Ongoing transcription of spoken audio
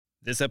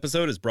This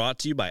episode is brought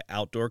to you by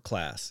Outdoor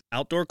Class.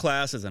 Outdoor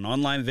Class is an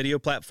online video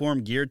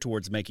platform geared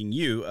towards making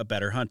you a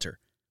better hunter.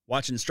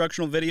 Watch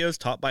instructional videos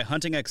taught by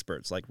hunting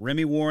experts like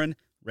Remy Warren,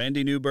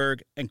 Randy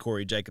Newberg, and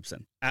Corey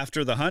Jacobson.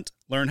 After the hunt,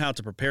 learn how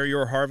to prepare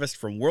your harvest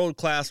from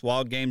world-class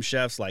wild game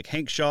chefs like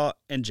Hank Shaw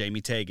and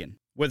Jamie Tagan.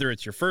 Whether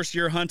it's your first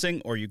year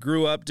hunting or you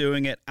grew up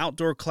doing it,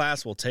 Outdoor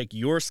Class will take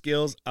your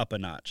skills up a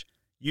notch.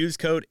 Use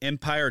code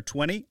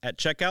EMPIRE20 at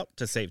checkout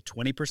to save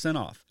 20%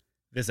 off.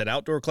 Visit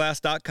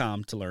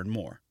OutdoorClass.com to learn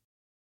more.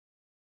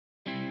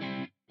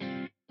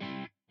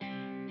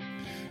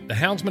 The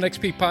Houndsman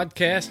XP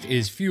podcast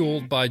is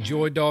fueled by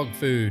Joy Dog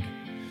Food.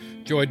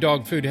 Joy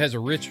Dog Food has a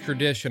rich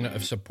tradition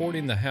of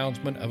supporting the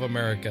Houndsman of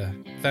America.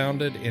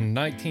 Founded in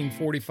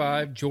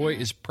 1945, Joy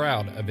is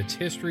proud of its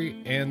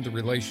history and the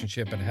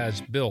relationship it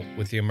has built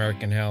with the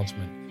American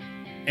Houndsman.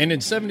 And in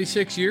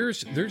 76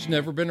 years, there's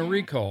never been a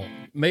recall.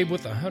 Made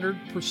with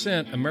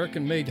 100%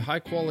 American-made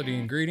high-quality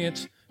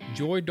ingredients,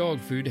 Joy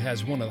Dog Food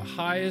has one of the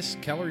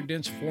highest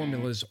calorie-dense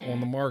formulas on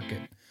the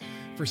market.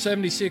 For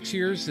 76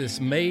 years, this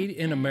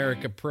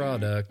made-in-America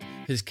product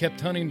has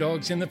kept hunting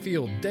dogs in the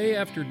field day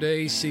after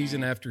day,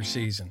 season after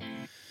season.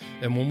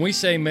 And when we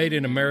say made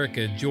in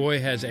America, Joy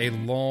has a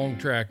long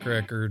track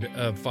record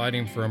of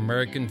fighting for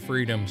American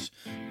freedoms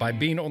by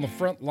being on the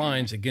front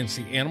lines against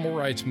the animal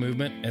rights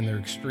movement and their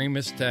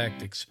extremist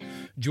tactics.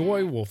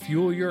 Joy will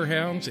fuel your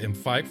hounds and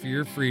fight for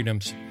your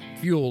freedoms.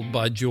 Fueled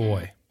by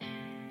Joy.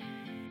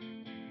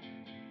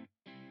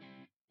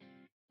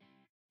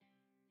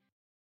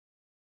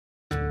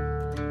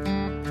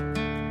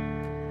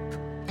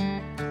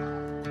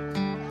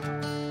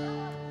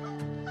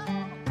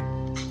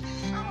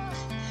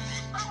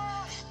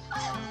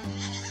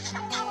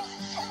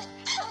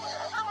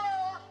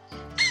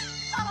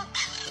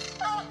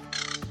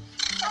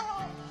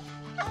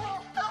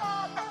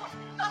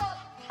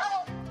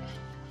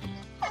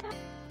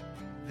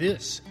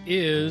 This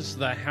is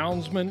the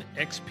Houndsman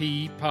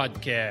XP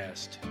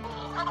podcast.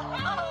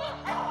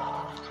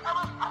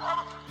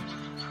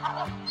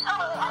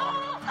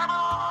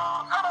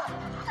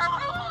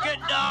 Good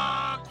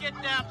dog, get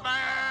that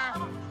bear.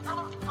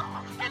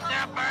 Get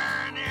that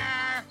bear in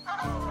here.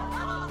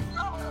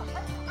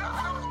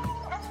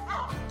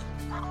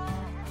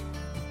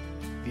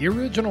 The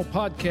original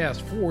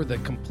podcast for the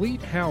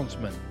complete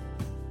Houndsman.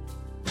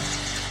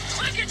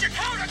 Look at your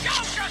coat of go,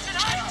 Justin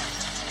Hyde.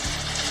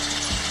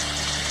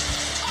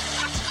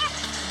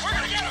 We're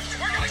gonna get him.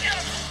 We're gonna get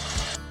him.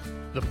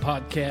 The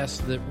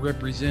podcast that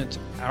represents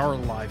our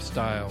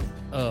lifestyle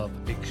of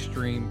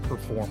extreme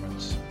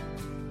performance.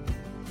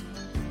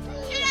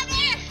 Get him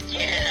there.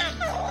 Get him.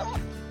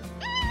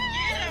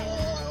 Get him.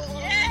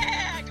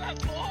 Yeah,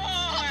 good boy.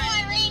 Good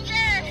boy,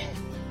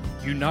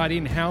 Ranger.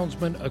 Uniting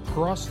houndsmen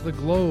across the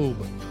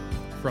globe,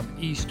 from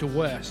east to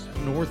west,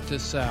 north to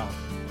south.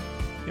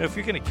 You know, if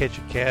you're going to catch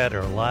a cat or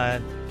a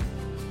lion,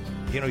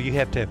 you know, you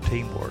have to have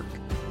teamwork.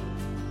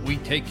 We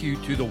take you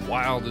to the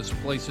wildest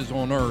places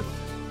on earth.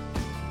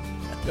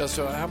 Yeah,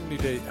 so how many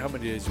days a week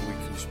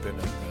can you spend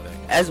in that?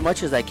 As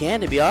much as I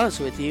can, to be honest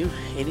with you.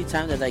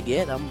 Anytime that I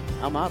get,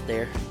 I'm out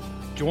there.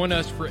 Join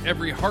us for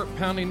every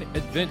heart-pounding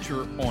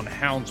adventure on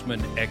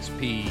Houndsman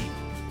XP.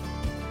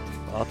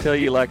 I'll tell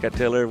you like I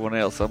tell everyone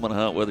else, I'm going to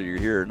hunt whether you're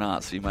here or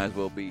not, so you might as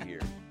well be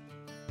here.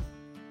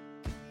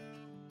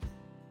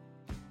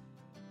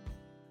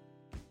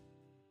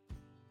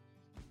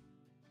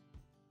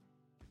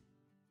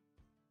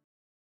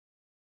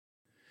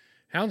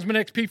 Houndsman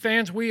XP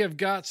fans, we have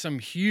got some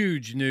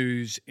huge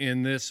news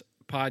in this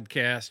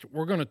podcast.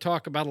 We're going to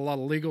talk about a lot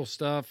of legal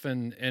stuff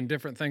and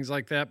different things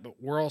like that,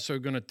 but we're also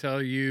going to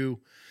tell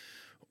you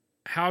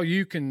how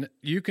you can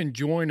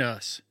join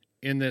us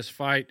in this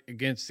fight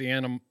against the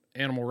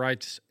animal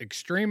rights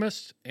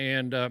extremists.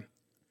 And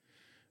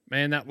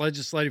man, that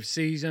legislative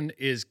season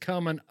is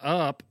coming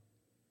up.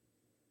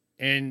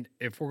 And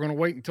if we're going to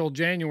wait until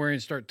January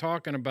and start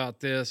talking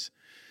about this,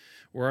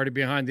 we're already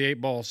behind the eight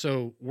ball.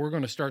 So we're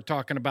going to start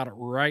talking about it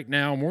right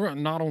now. And we're going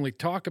to not only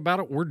talk about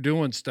it, we're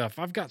doing stuff.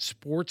 I've got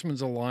Sportsman's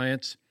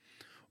Alliance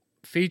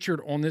featured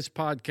on this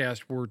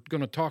podcast. We're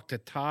going to talk to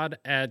Todd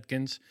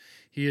Adkins.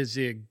 He is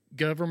the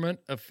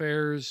government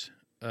affairs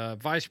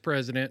vice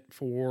president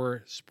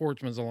for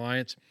Sportsman's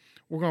Alliance.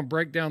 We're going to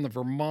break down the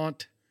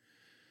Vermont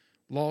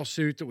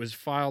lawsuit that was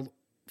filed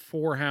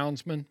for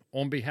houndsmen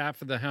on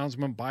behalf of the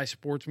houndsmen by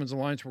Sportsman's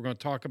Alliance. We're going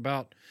to talk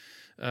about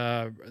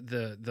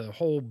the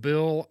whole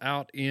bill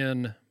out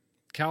in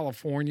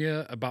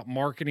California about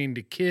marketing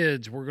to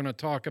kids. We're going to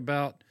talk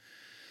about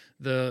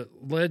the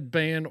lead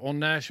ban on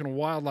national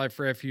wildlife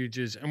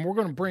refuges, and we're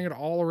going to bring it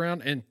all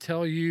around and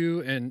tell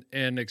you and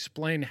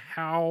explain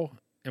how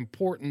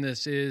important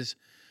this is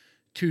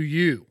to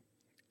you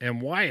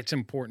and why it's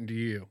important to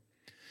you.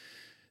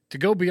 To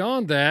go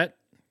beyond that,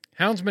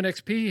 Houndsman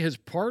XP has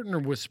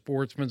partnered with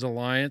Sportsman's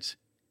Alliance,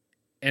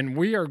 and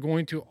we are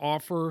going to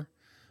offer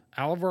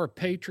all of our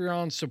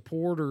Patreon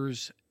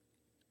supporters,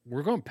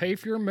 we're going to pay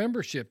for your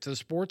membership to the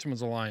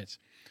Sportsman's Alliance.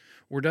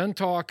 we're done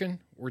talking.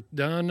 We're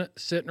done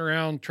sitting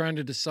around trying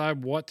to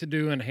decide what to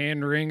do and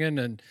hand-wringing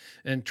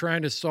and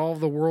trying to solve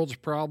the world's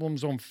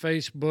problems on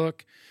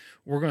Facebook.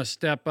 We're going to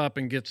step up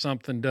and get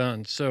something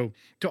done. So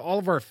to all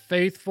of our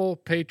faithful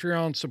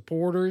Patreon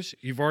supporters,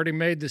 you've already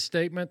made the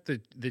statement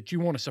that you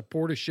want to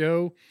support a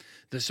show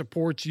that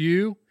supports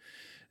you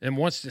and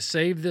wants to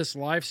save this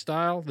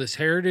lifestyle, this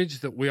heritage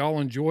that we all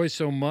enjoy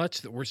so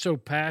much, that we're so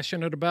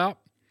passionate about.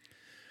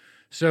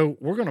 So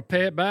we're going to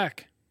pay it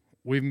back.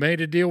 We've made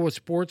a deal with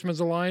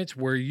Sportsman's Alliance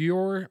where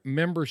your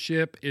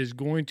membership is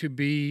going to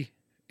be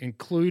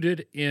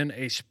included in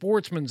a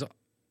Sportsman's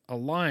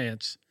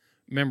Alliance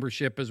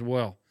membership as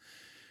well.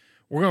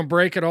 We're going to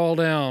break it all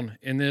down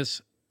in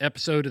this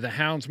episode of the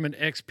Houndsman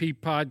XP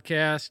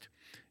podcast.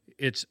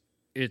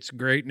 It's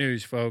great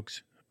news,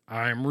 folks.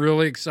 I'm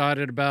really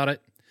excited about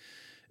it.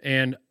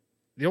 And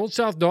the Old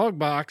South Dog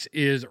Box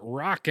is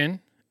rocking,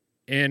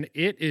 and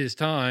it is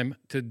time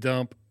to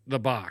dump the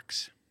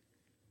box.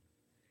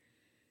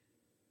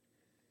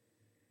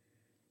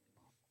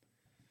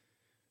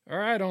 All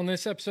right, on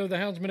this episode of the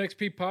Houndsman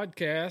XP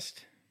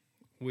podcast,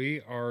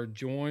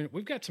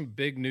 we've got some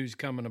big news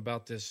coming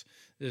about this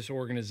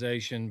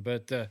organization,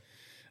 but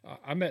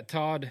I met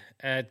Todd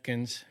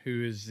Adkins,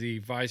 who is the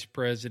Vice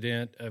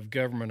President of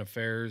Government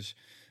Affairs,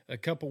 a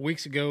couple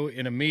weeks ago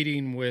in a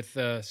meeting with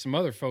some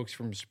other folks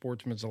from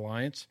Sportsman's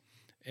Alliance.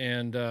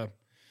 And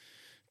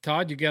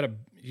Todd, you got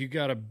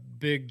a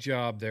big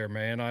job there,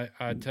 man.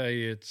 I tell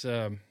you, it's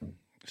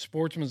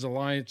Sportsman's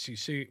Alliance. You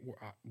see,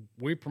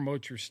 we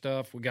promote your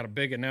stuff. We got a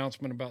big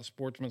announcement about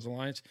Sportsman's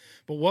Alliance.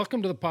 But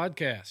welcome to the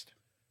podcast.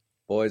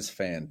 Boy, it's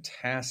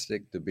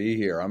fantastic to be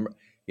here.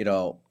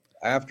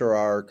 After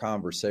our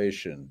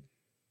conversation,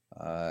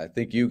 I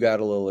think you got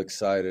a little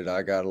excited.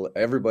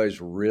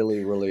 Everybody's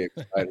really, really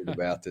excited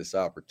about this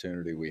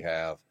opportunity we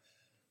have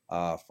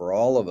for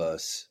all of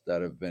us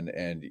that have been,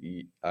 and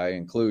I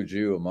include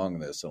you among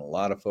this, and a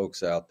lot of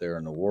folks out there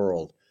in the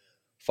world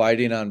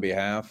fighting on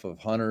behalf of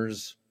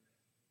hunters,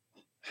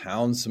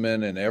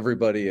 houndsmen, and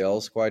everybody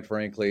else. Quite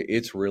frankly,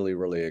 it's really,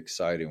 really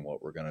exciting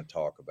what we're going to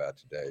talk about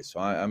today. So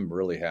I'm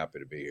really happy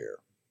to be here.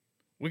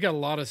 We got a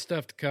lot of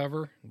stuff to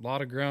cover, a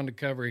lot of ground to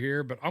cover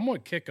here, but I'm going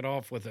to kick it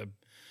off with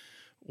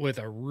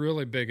a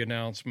really big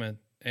announcement.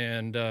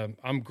 And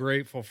I'm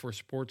grateful for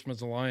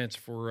Sportsman's Alliance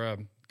for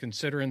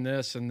considering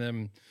this, and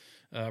then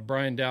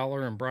Brian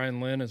Dowler and Brian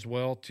Lynn as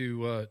well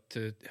to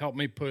help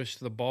me push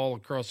the ball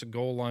across the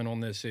goal line on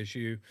this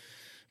issue.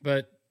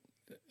 But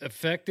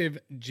effective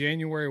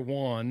January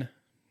 1,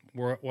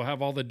 we'll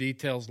have all the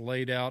details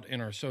laid out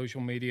in our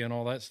social media and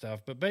all that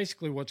stuff. But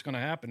basically what's going to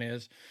happen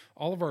is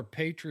all of our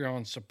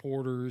Patreon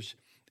supporters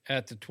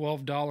at the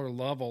 $12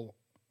 level,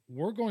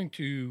 we're going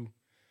to,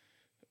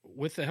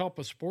 with the help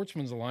of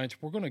Sportsman's Alliance,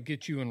 we're going to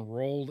get you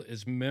enrolled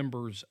as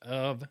members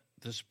of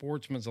the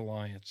Sportsman's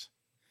Alliance.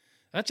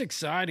 That's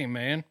exciting,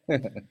 man.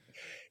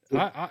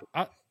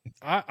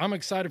 I'm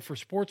excited for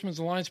Sportsman's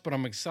Alliance, but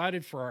I'm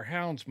excited for our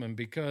houndsmen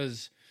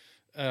because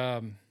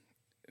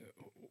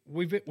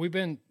we've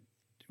been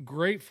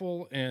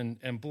grateful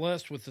and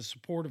blessed with the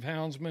support of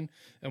houndsmen,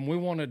 and we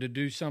wanted to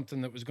do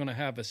something that was going to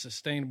have a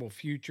sustainable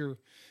future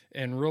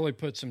and really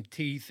put some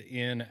teeth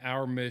in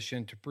our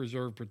mission to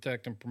preserve,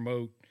 protect, and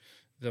promote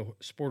the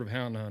sport of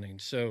hound hunting.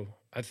 So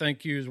I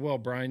thank you as well,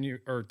 Brian,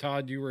 or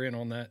Todd, you were in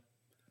on that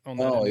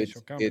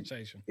initial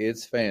conversation.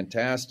 It's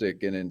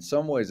fantastic, and in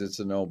some ways it's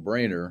a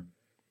no-brainer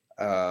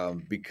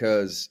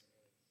because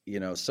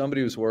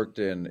somebody who's worked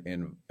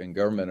in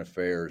government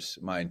affairs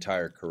my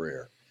entire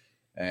career,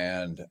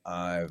 and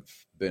I've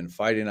been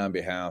fighting on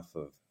behalf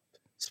of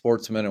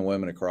sportsmen and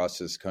women across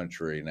this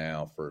country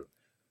now for,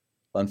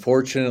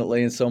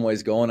 unfortunately, in some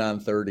ways going on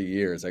 30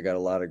 years. I got a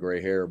lot of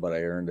gray hair, but I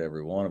earned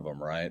every one of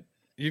them, right?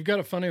 You've got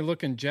a funny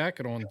looking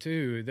jacket on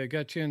too. They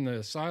got you in the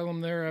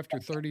asylum there after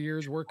 30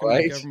 years working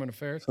in government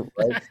affairs.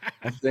 Right.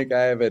 I think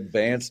I have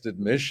advanced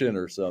admission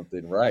or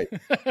something, right?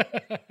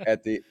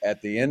 At the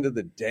end of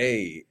the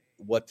day,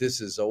 what this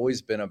has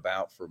always been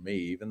about for me,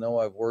 even though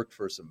I've worked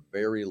for some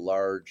very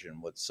large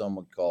and what some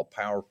would call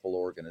powerful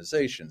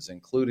organizations,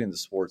 including the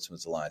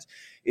Sportsman's Alliance,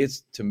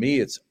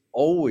 it's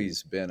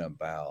always been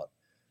about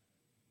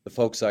the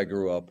folks I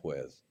grew up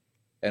with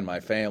and my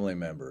family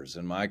members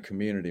and my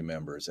community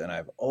members. And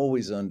I've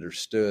always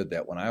understood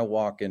that when I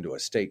walk into a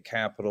state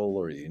capitol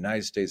or the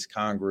United States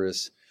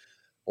Congress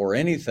or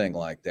anything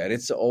like that,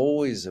 it's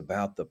always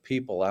about the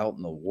people out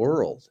in the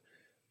world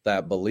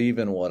that believe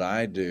in what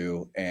I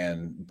do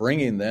and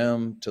bringing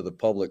them to the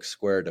public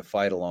square to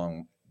fight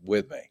along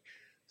with me.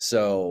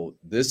 So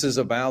this is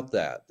about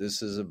that.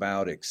 This is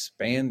about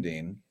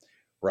expanding,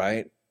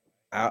 right,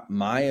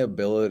 my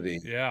ability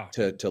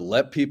to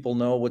let people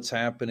know what's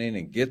happening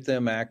and get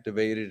them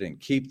activated and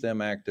keep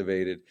them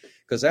activated,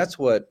 because that's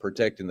what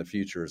protecting the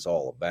future is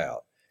all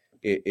about.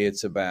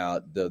 It's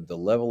about the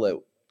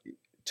level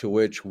to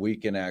which we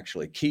can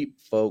actually keep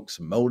folks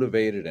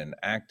motivated and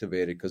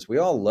activated, because we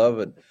all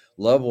love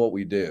what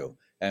we do,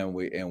 and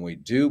we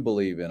do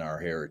believe in our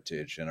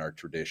heritage and our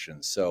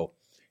traditions. So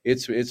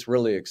it's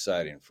really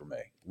exciting for me.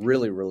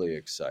 Really, really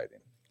exciting.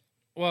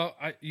 Well,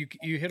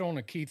 you hit on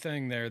a key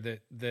thing there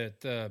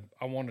that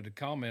I wanted to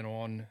comment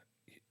on.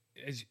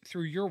 As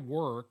through your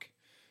work,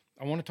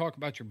 I want to talk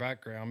about your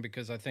background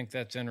because I think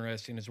that's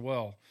interesting as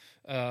well.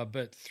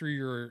 But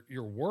through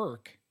your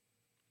work,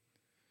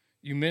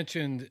 you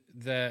mentioned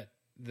that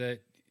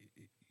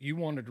you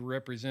wanted to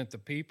represent the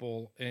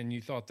people and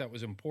you thought that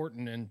was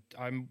important. And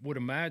I would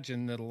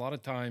imagine that a lot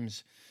of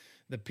times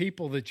the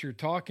people that you're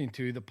talking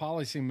to, the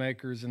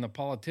policymakers and the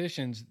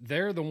politicians,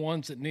 they're the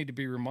ones that need to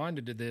be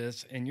reminded of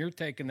this, and you're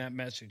taking that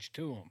message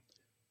to them.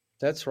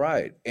 That's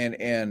right.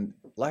 And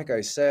like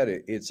I said,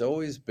 it's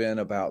always been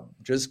about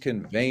just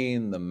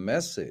conveying the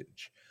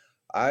message.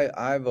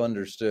 I've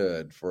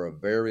understood for a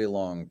very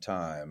long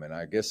time, and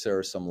I guess there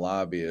are some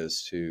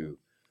lobbyists who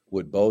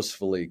would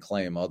boastfully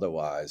claim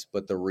otherwise,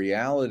 but the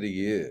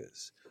reality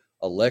is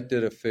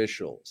elected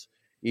officials,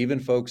 even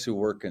folks who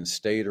work in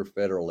state or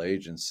federal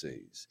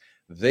agencies,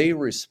 they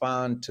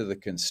respond to the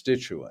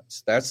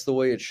constituents. That's the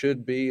way it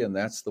should be, and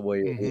that's the way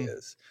it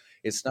is.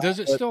 It's not. Does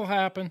it still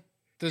happen?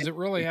 Does it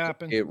really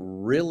happen? It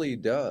really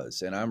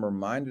does. And I'm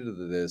reminded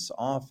of this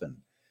often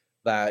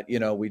that,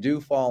 we do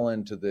fall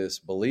into this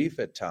belief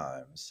at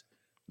times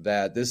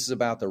that this is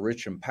about the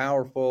rich and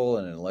powerful.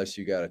 And unless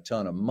you got a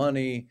ton of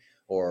money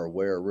or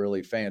wear a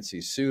really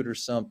fancy suit or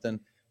something,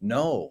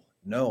 no,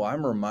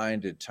 I'm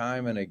reminded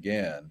time and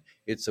again,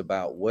 it's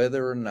about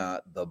whether or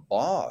not the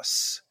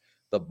boss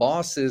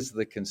is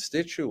the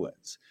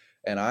constituents.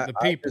 And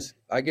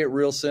I get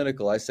real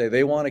cynical. I say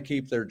they want to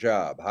keep their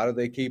job. How do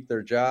they keep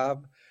their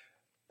job?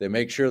 They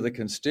make sure the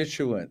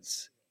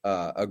constituents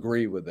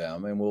agree with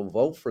them and will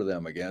vote for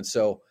them again.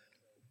 So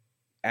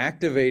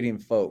activating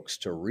folks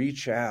to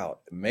reach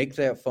out, make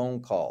that phone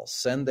call,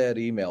 send that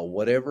email,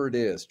 whatever it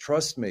is.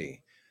 Trust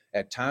me,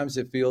 at times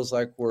it feels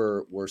like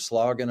we're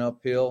slogging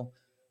uphill,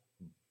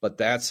 but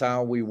that's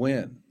how we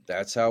win.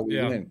 That's how we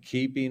win,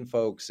 keeping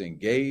folks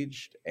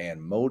engaged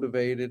and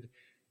motivated.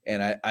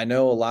 And I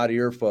know a lot of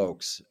your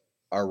folks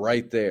are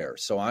right there.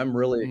 So I'm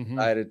really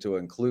excited to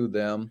include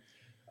them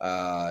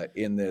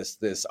in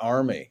this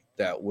army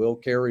that will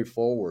carry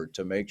forward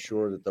to make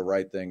sure that the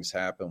right things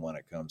happen when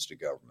it comes to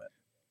government.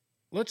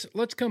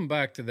 Let's come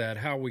back to that,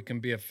 how we can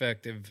be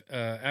effective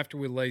after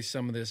we lay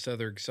some of this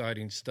other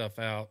exciting stuff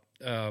out.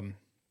 And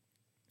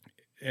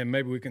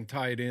maybe we can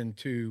tie it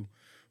into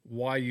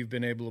why you've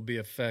been able to be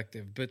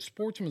effective. But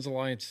Sportsman's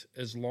Alliance,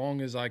 as long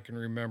as I can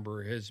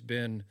remember, has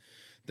been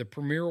the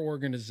premier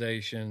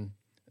organization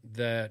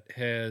that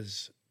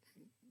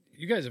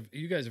you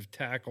guys have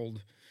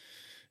tackled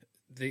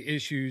the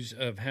issues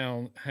of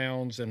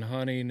hounds and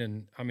hunting.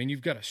 And I mean,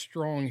 you've got a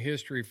strong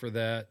history for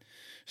that.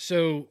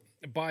 So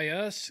by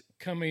us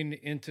coming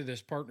into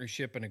this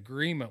partnership and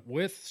agreement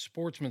with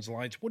Sportsman's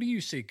Alliance, what do you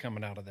see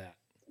coming out of that?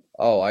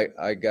 Oh,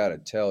 I got to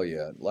tell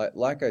you,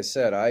 like I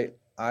said,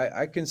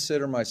 I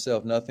consider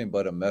myself nothing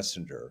but a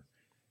messenger.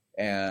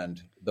 And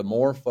the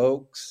more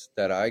folks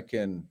that I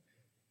can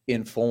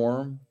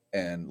inform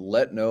and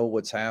let know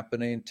what's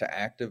happening, to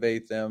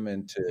activate them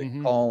into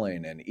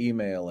calling and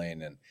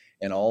emailing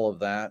and all of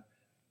that,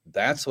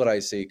 that's what I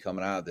see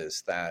coming out of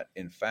this, that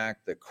in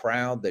fact, the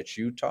crowd that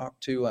you talk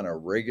to on a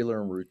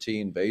regular and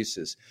routine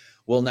basis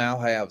will now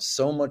have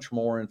so much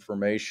more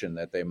information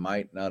that they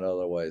might not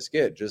otherwise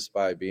get just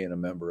by being a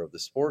member of the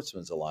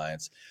Sportsman's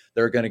Alliance.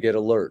 They're going to get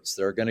alerts.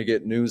 They're going to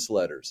get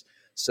newsletters.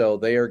 So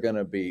they are going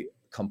to be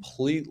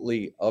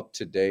completely up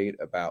to date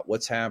about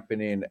what's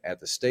happening at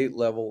the state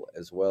level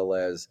as well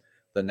as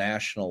the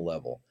national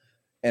level.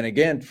 And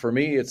again, for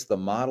me, the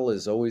model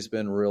has always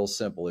been real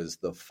simple. Is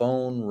the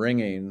phone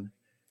ringing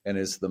and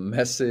is the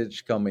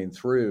message coming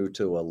through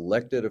to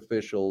elected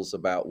officials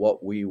about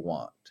what we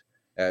want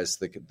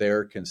as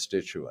their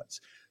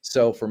constituents.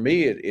 So for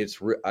me,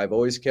 I've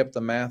always kept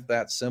the math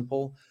that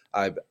simple.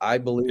 I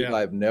believe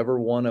I've never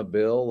won a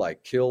bill,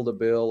 like killed a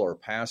bill or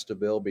passed a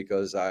bill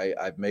because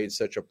I've made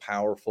such a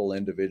powerful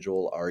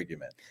individual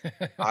argument.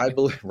 I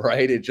believe,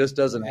 right? It just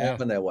doesn't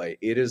happen that way.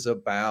 It is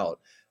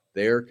about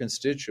their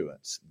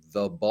constituents,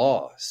 the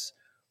boss,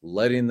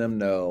 letting them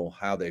know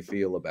how they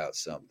feel about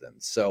something.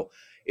 So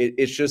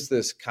it's just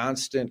this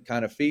constant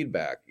kind of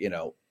feedback.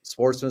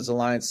 Sportsman's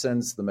Alliance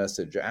sends the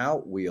message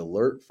out. We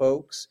alert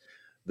folks.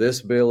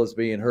 This bill is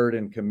being heard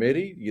in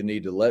committee. You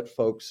need to let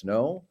folks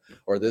know.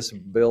 Or this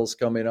bill's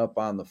coming up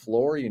on the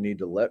floor. You need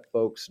to let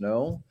folks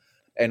know.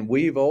 And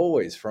we've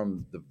always,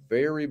 from the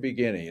very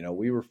beginning,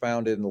 we were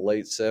founded in the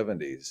late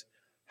 70s.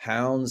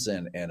 Hounds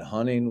and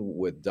hunting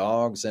with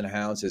dogs and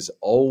hounds has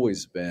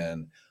always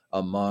been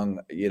among,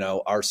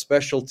 our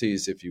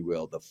specialties, if you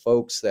will, the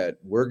folks that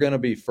we're going to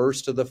be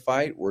first to the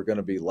fight. We're going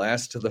to be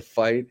last to the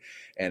fight.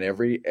 And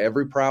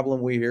every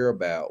problem we hear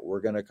about,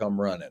 we're going to come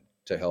running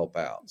to help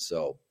out.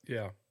 So,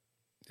 yeah.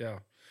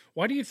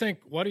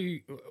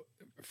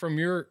 From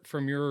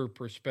your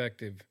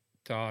perspective,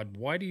 Todd,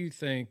 why do you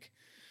think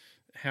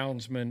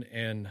houndsmen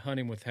and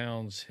hunting with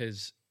hounds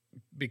has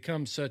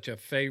become such a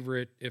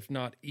favorite, if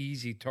not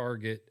easy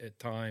target at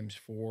times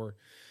for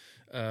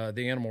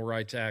the animal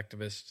rights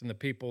activists and the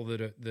people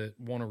that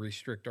want to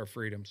restrict our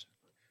freedoms?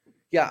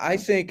 Yeah, I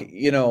think,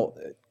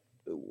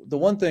 the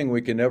one thing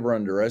we can never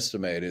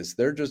underestimate is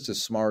they're just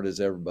as smart as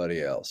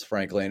everybody else,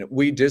 frankly. And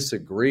we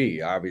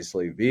disagree,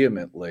 obviously,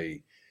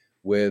 vehemently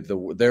with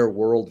their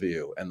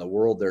worldview and the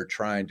world they're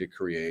trying to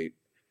create,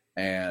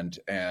 and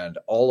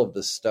all of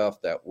the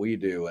stuff that we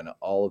do and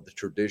all of the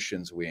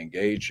traditions we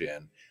engage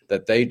in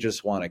that they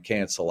just want to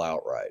cancel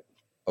outright.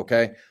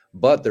 Okay,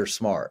 but they're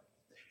smart.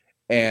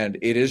 And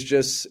it is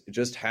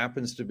just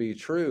happens to be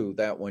true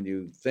that when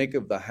you think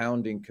of the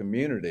hounding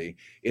community,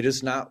 it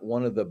is not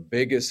one of the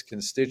biggest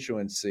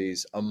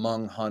constituencies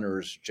among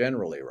hunters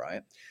generally,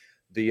 right?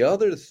 The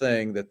other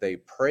thing that they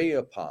prey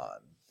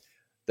upon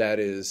that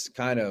is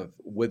kind of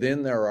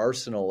within their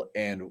arsenal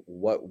and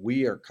what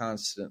we are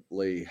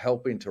constantly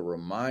helping to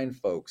remind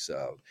folks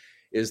of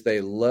is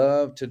they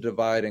love to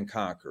divide and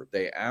conquer.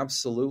 They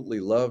absolutely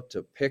love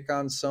to pick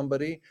on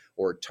somebody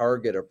or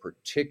target a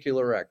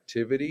particular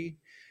activity.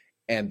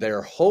 And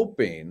they're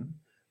hoping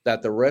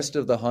that the rest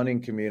of the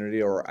hunting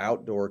community or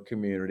outdoor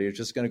community is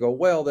just going to go,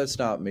 well, that's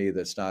not me.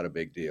 That's not a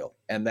big deal.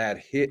 And that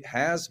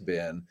has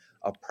been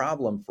a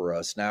problem for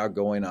us now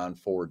going on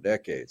 4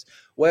 decades.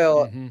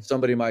 Well,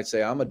 somebody might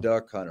say, I'm a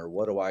duck hunter.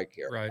 What do I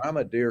care? Right. I'm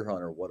a deer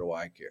hunter. What do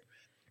I care?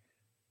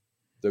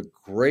 The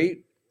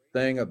great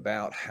thing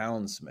about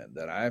houndsmen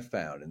that I've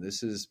found, and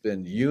this has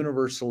been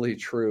universally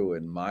true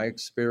in my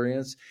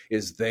experience,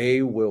 is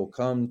they will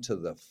come to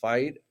the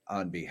fight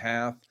on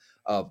behalf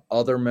of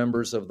other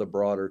members of the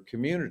broader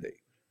community,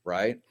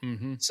 right?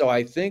 So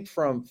I think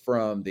from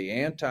the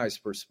anti's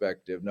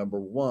perspective, number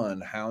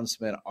one,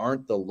 houndsmen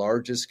aren't the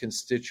largest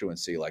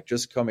constituency, like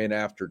just coming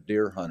after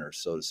deer hunters,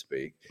 so to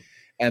speak.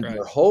 And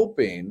they're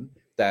hoping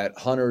that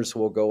hunters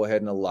will go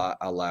ahead and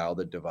allow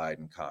the divide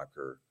and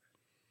conquer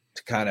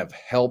to kind of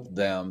help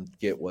them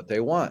get what they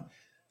want.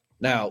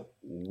 Now,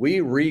 we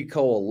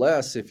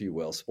recoalesce, if you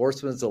will,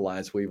 Sportsmen's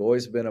Alliance, we've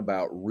always been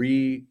about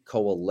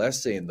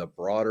recoalescing the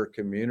broader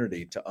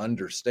community to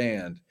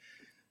understand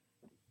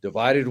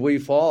divided we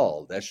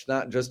fall. That's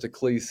not just a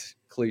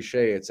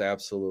cliche, it's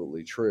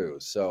absolutely true.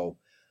 So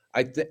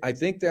I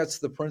think that's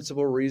the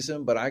principal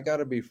reason, but I got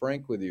to be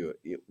frank with you.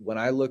 When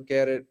I look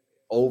at it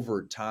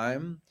over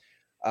time,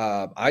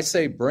 I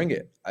say bring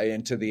it.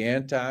 And to the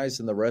antis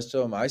and the rest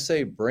of them, I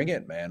say bring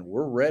it, man.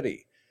 We're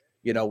ready.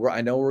 You know, I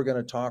know we're going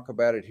to talk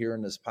about it here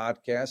in this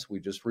podcast. We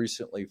just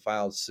recently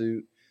filed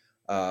suit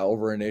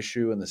over an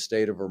issue in the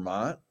state of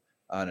Vermont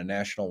on a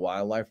national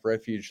wildlife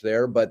refuge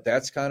there. But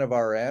that's kind of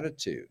our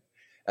attitude.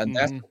 And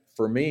that's,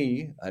 for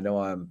me, I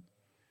know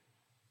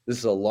this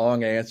is a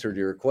long answer to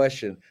your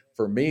question.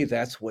 For me,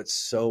 that's what's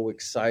so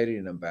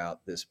exciting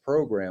about this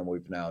program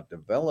we've now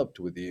developed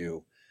with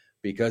you.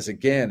 Because,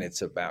 again,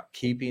 it's about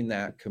keeping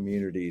that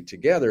community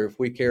together if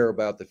we care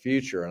about the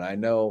future. And I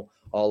know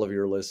all of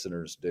your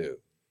listeners do.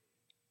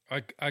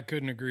 I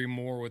couldn't agree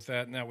more with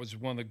that. And that was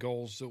one of the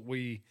goals that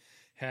we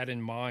had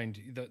in mind.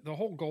 The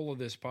whole goal of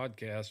this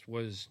podcast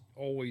was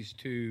always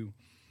to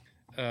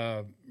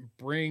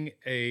bring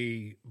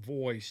a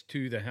voice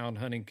to the hound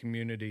hunting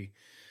community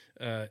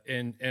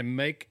and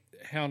make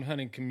hound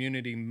hunting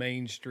community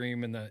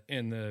mainstream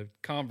in the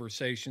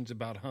conversations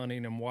about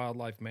hunting and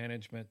wildlife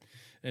management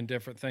and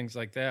different things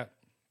like that.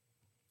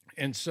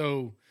 And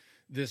so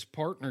this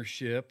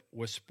partnership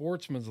with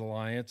Sportsmen's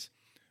Alliance,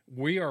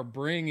 we are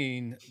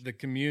bringing the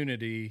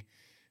community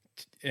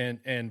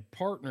and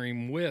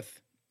partnering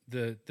with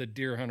the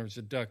deer hunters,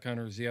 the duck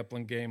hunters, the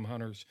upland game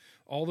hunters,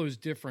 all those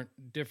different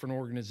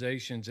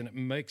organizations, and it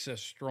makes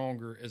us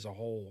stronger as a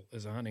whole,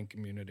 as a hunting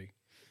community.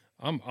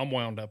 I'm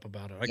wound up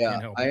about it. I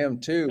can't help it. I am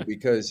too,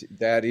 because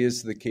that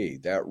is the key.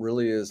 That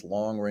really is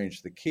long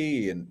range the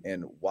key,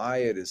 and why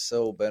it is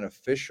so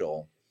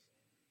beneficial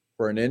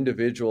for an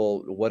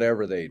individual,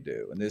 whatever they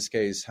do, in this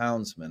case,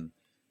 houndsmen,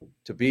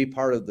 to be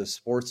part of the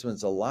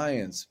Sportsmen's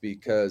Alliance,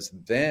 because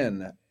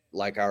then,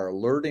 like our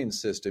alerting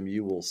system,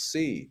 you will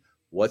see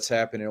what's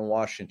happening in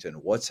Washington,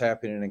 what's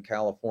happening in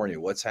California,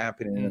 what's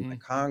happening in the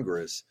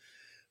Congress,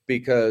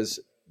 because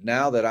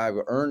now that I've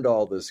earned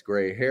all this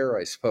gray hair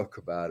I spoke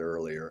about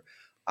earlier,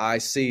 I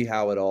see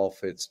how it all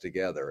fits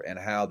together and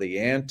how the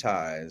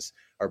antis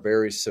are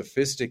very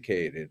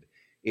sophisticated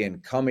in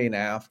coming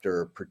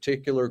after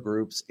particular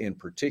groups in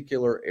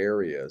particular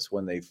areas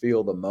when they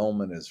feel the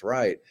moment is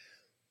right.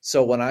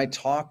 So when I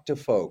talk to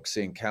folks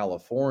in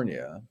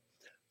California,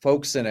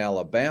 folks in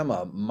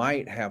Alabama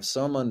might have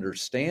some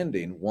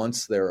understanding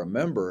once they're a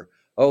member,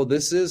 oh,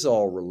 this is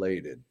all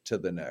related to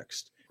the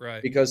next.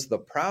 Right. Because the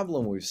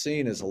problem we've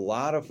seen is a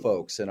lot of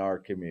folks in our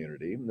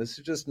community, and this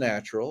is just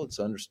natural, it's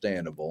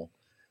understandable,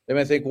 they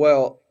might think,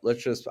 well,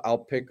 I'll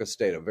pick a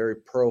state, a very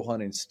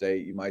pro-hunting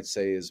state, you might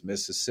say is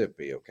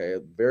Mississippi, okay?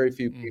 Very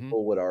few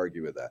people would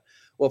argue with that.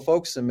 Well,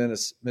 folks in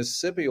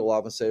Mississippi will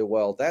often say,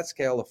 well, that's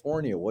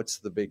California, what's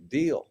the big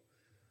deal?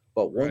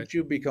 But once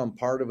you become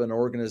part of an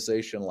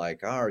organization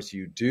like ours,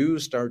 you do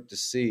start to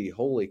see,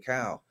 holy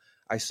cow,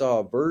 I saw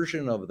a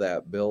version of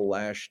that bill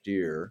last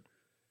year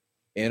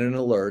in an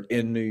alert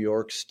in New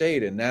York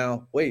State. And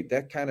now, wait,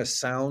 that kind of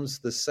sounds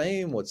the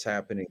same what's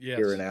happening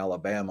here in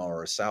Alabama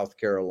or South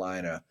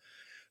Carolina,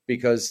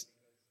 because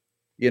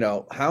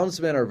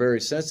houndsmen are very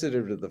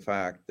sensitive to the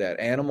fact that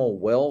animal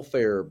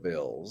welfare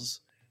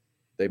bills,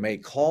 they may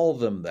call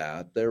them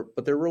that,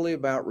 but they're really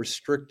about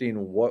restricting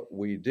what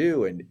we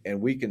do.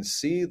 And we can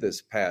see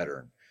this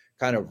pattern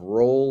kind of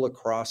roll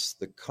across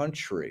the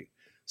country.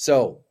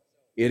 So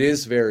it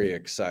is very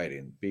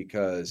exciting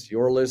because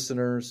your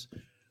listeners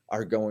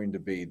are going to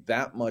be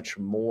that much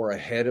more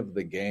ahead of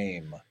the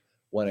game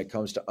when it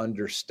comes to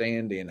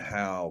understanding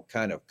how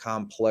kind of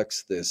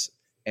complex this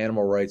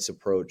animal rights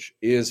approach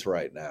is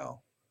right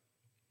now.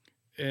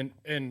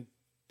 And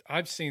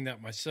I've seen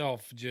that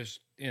myself just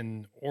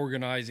in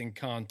organizing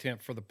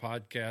content for the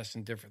podcast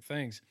and different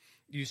things.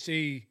 You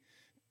see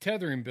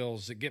tethering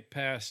bills that get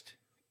passed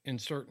in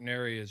certain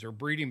areas or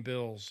breeding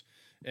bills,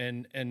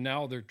 and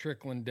now they're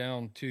trickling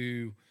down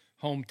to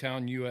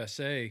Hometown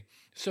USA.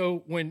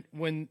 So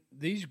when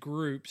these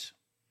groups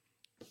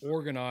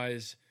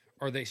organize,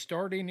 are they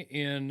starting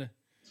in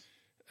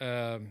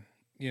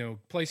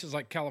places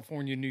like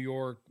California, New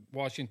York,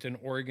 Washington,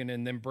 Oregon,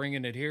 and then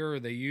bringing it here? Or are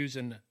they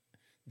using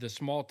the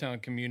small town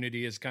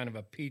community as kind of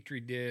a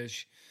petri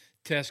dish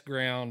test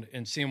ground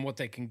and seeing what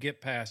they can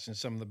get past in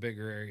some of the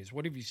bigger areas?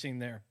 What have you seen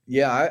there?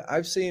 Yeah,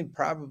 I've seen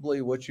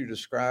probably what you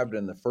described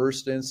in the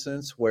first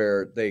instance,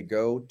 where they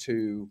go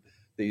to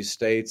these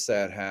states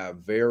that have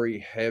very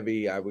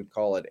heavy, I would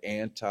call it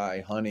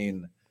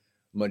anti-hunting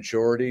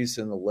majorities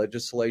in the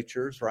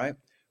legislatures, right?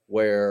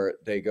 Where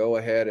they go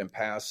ahead and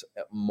pass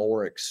a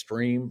more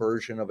extreme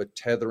version of a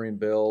tethering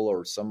bill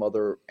or some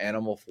other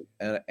animal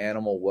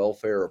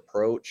welfare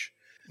approach.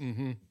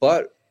 Mm-hmm.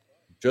 But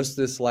just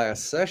this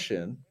last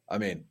session, I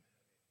mean,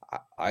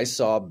 I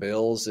saw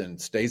bills in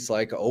states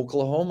like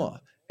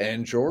Oklahoma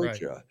and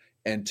Georgia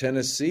and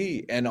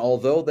Tennessee. And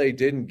although they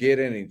didn't get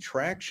any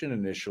traction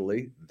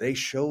initially, they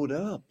showed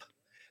up.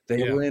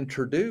 They were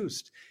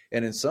introduced.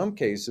 And in some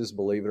cases,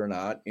 believe it or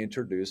not,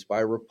 introduced by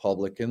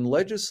Republican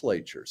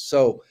legislatures.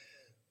 So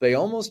they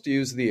almost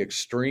use the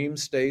extreme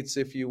states,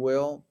 if you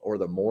will, or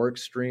the more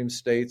extreme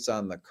states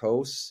on the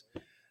coast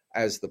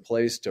as the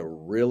place to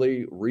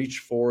really reach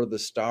for the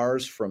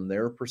stars from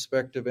their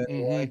perspective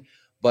anyway. Mm-hmm.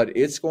 But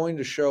it's going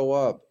to show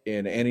up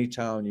in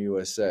Anytown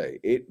USA.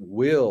 It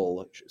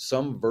will,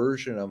 some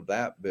version of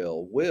that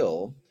bill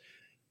will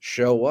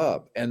show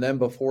up. And then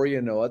before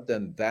you know it,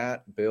 then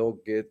that bill,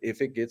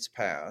 if it gets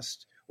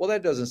passed, well,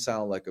 that doesn't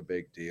sound like a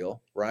big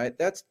deal, right?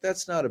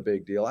 That's not a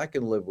big deal. I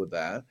can live with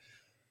that.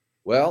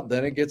 Well,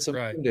 then it gets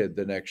amended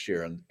the next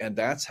year. And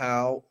that's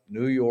how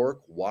New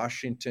York,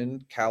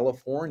 Washington,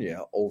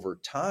 California, over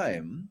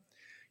time,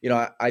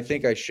 I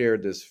think I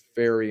shared this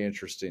very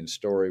interesting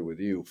story with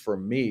you. For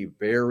me,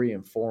 very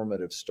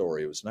informative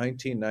story. It was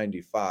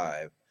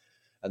 1995,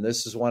 and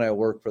this is when I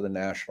worked for the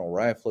National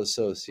Rifle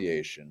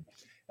Association.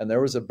 And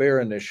there was a bear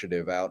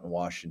initiative out in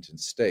Washington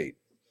State.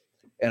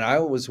 And I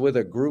was with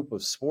a group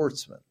of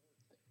sportsmen,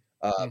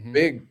 a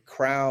big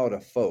crowd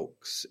of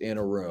folks in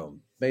a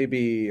room,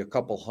 maybe a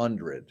couple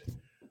hundred,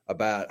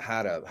 about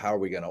how are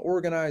we going to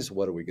organize?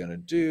 What are we going to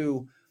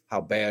do?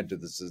 How bad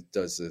does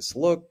this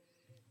look?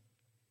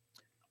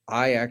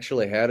 I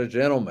actually had a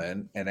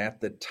gentleman, and at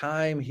the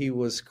time he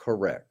was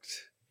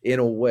correct in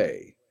a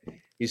way.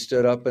 He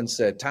stood up and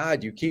said,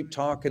 "Todd, you keep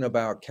talking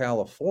about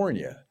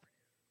California.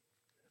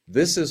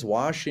 This is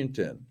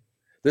Washington.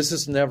 This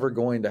is never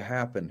going to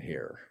happen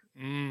here."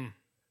 Mm.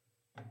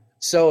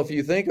 So if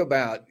you think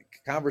about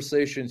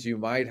conversations you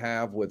might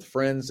have with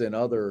friends in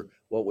other,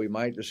 what we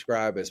might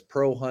describe as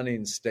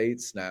pro-hunting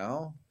states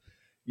now,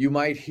 you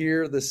might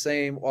hear the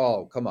same,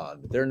 "Oh, come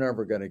on, they're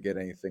never going to get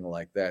anything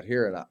like that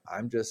here." And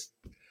I'm just,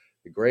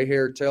 the gray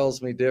hair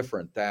tells me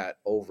different, that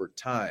over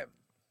time,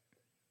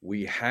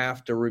 we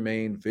have to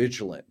remain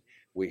vigilant.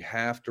 We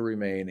have to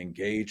remain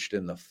engaged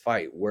in the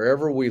fight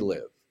wherever we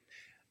live.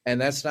 And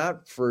that's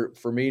not for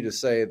me to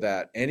say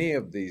that any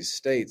of these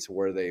states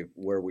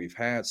where we've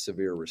had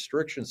severe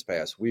restrictions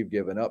passed, we've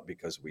given up,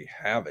 because we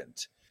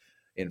haven't.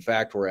 In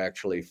fact, we're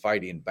actually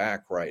fighting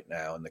back right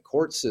now in the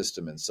court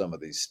system in some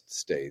of these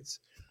states.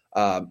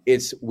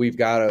 We've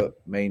got to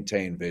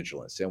maintain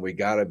vigilance, and we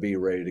got to be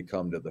ready to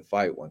come to the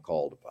fight when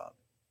called upon.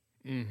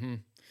 Mm-hmm.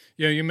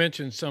 Yeah, you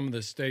mentioned some of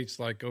the states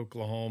like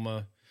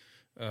Oklahoma,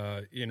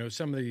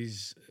 some of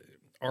these,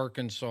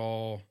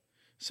 Arkansas,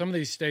 some of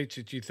these states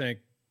that you think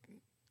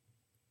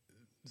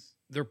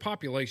their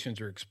populations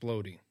are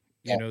exploding,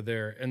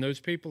 there, and those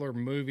people are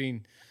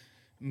moving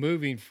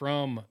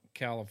from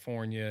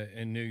California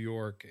and New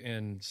York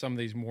and some of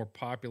these more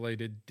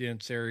populated,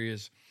 dense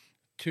areas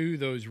to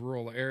those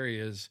rural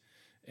areas.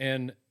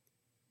 And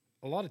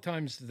a lot of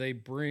times they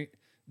bring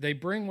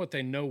what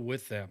they know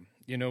with them.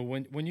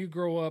 When you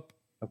grow up,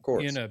 of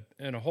course,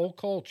 in a whole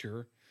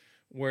culture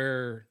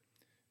where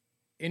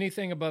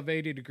anything above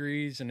 80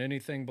 degrees and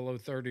anything below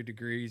 30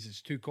 degrees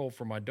is too cold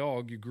for my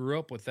dog. You grew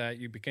up with that.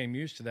 You became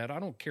used to that. I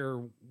don't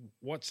care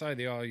what side of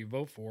the aisle you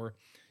vote for.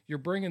 You're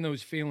bringing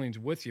those feelings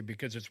with you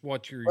because it's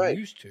what you're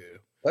used to.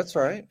 That's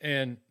right.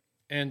 And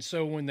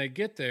so when they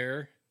get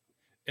there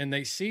and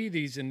they see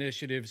these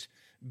initiatives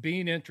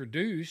being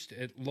introduced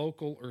at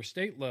local or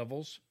state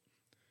levels,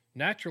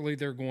 naturally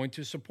they're going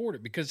to support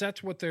it because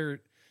that's what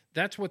they're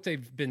that's what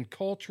they've been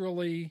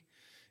culturally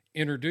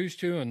introduced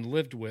to and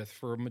lived with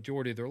for a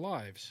majority of their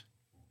lives.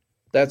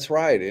 That's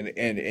right.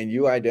 And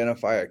you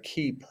identify a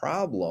key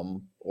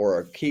problem or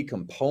a key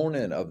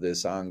component of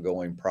this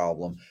ongoing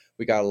problem.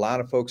 We got a lot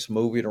of folks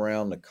moving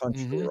around the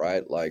country,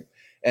 right? Like,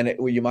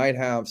 you might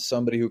have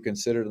somebody who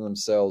considered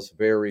themselves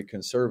very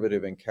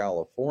conservative in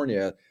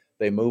California.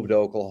 They moved to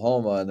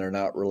Oklahoma and they're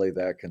not really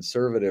that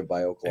conservative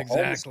by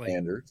Oklahoma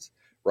standards,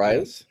 right?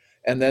 Yes.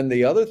 And then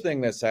the other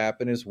thing that's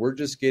happened is we're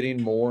just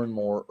getting more and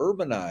more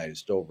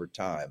urbanized over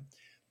time.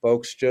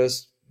 Folks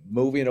just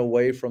moving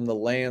away from the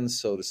land,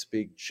 so to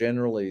speak,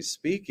 generally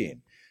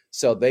speaking.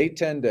 So they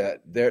tend to,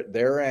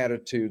 their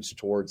attitudes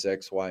towards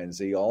X, Y, and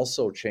Z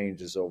also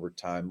changes over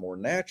time more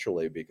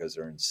naturally because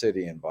they're in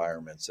city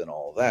environments and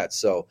all of that.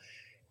 So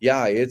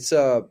yeah, it's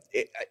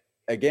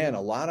again,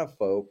 a lot of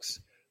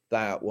folks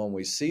that when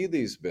we see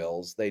these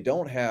bills, they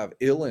don't have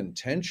ill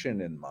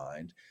intention in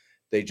mind.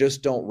 They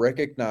just don't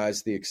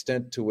recognize the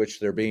extent to which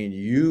they're being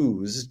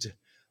used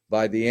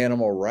by the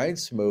animal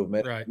rights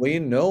movement. Right. We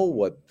know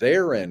what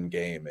their end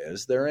game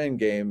is. Their end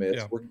game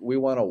is we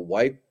want to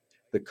wipe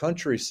the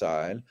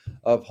countryside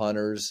of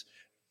hunters,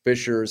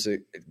 fishers,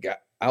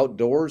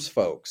 outdoors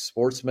folks,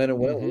 sportsmen and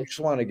women. We just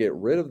want to get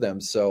rid of them.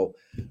 So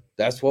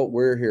that's what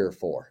we're here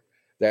for.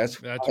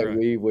 That's why right.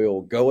 We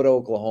will go to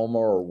Oklahoma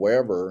or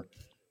wherever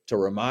to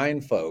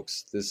remind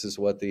folks this is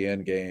what the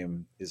end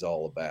game is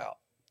all about.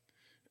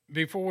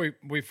 Before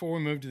we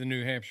move to the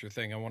New Hampshire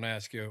thing, I want to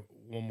ask you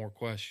one more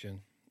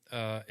question.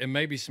 And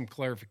maybe some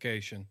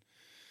clarification.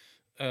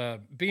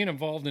 Being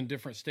involved in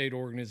different state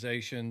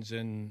organizations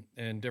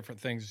and different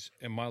things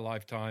in my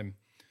lifetime,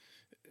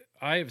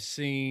 I have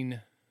seen,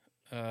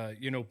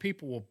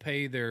 people will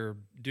pay their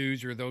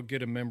dues or they'll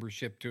get a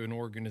membership to an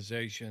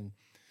organization,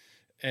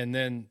 and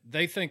then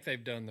they think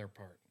they've done their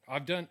part.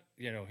 I've done,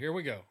 here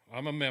we go.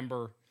 I'm a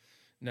member.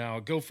 Now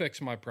go fix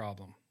my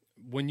problem.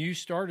 When you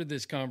started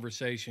this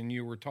conversation,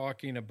 you were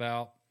talking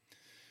about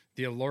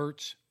the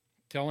alerts,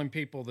 telling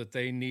people that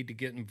they need to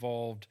get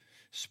involved.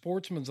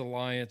 Sportsman's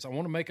Alliance, I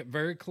want to make it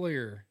very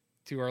clear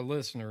to our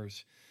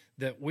listeners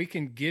that we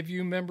can give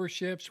you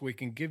memberships, we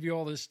can give you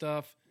all this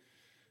stuff,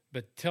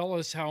 but tell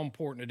us how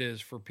important it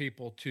is for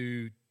people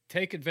to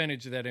take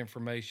advantage of that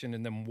information,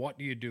 and then what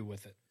do you do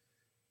with it?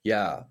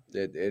 Yeah,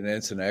 and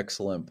it's an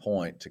excellent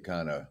point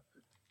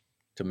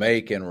to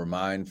make and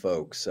remind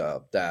folks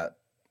that,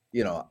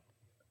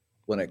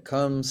 when it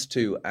comes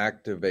to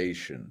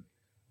activation,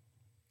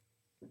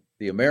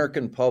 the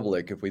American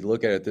public, if we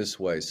look at it this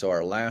way, so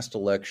our last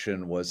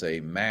election was a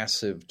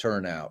massive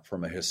turnout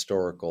from a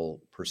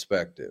historical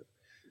perspective.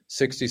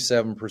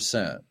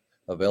 67%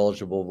 of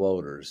eligible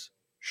voters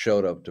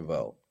showed up to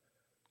vote.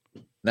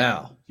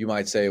 Now, you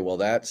might say, well,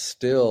 that's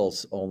still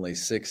only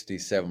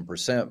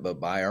 67%, but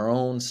by our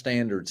own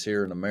standards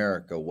here in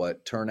America,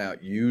 what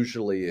turnout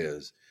usually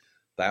is,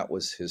 that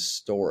was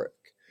historic.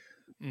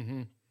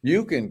 Mm-hmm.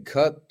 You can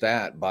cut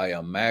that by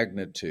a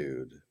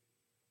magnitude.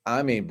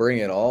 I mean, bring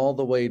it all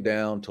the way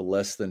down to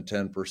less than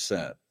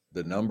 10%,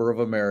 the number of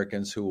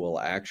Americans who will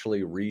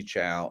actually reach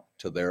out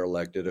to their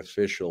elected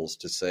officials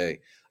to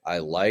say, I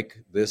like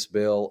this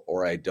bill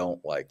or I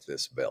don't like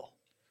this bill.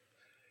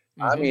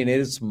 Mm-hmm. I mean,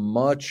 it's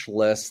much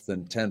less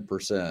than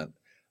 10%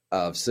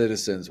 of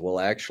citizens will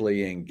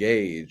actually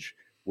engage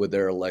with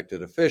their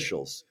elected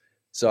officials.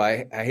 So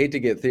I hate to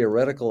get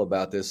theoretical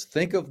about this.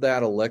 Think of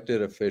that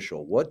elected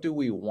official. What do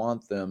we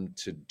want them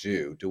to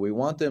do? Do we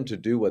want them to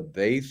do what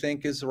they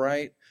think is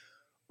right,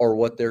 or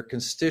what their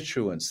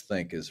constituents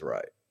think is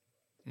right?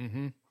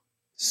 Mm-hmm.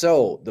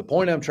 So the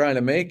point I'm trying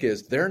to make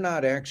is they're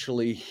not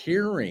actually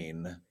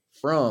hearing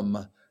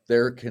from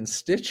their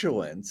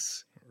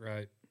constituents.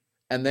 Right.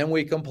 And then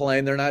we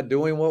complain they're not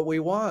doing what we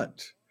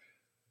want.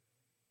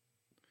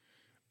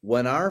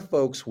 When our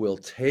folks will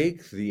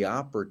take the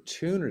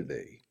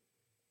opportunity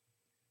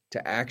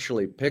to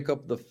actually pick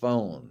up the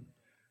phone,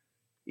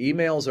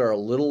 emails are a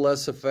little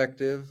less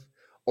effective,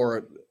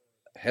 or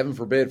heaven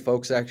forbid,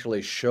 folks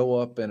actually show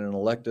up in an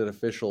elected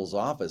official's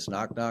office,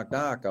 knock, knock,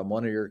 knock, I'm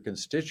one of your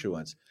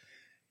constituents.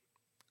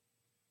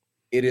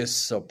 It is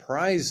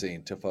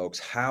surprising to folks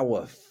how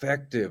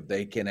effective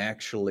they can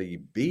actually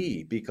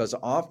be, because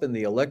often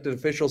the elected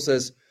official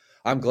says,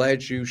 I'm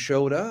glad you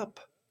showed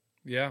up.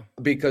 Yeah.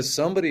 Because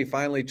somebody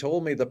finally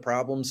told me the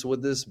problems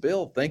with this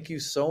bill. Thank you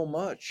so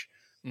much.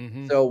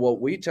 Mm-hmm. So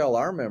what we tell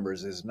our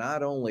members is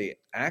not only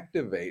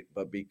activate,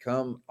 but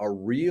become a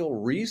real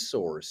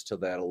resource to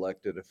that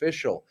elected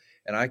official.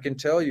 And I can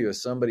tell you,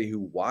 as somebody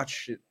who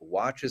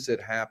watches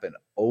it happen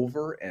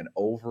over and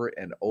over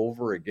and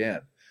over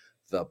again,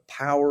 the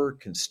power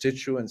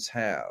constituents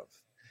have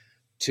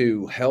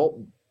to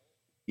help,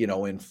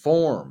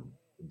 inform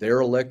their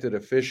elected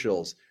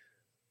officials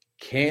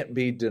can't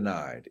be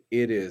denied.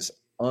 It is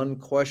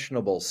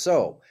unquestionable.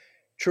 So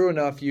true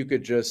enough, you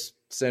could just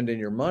send in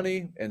your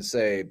money and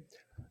say,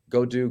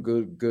 go do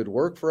good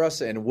work for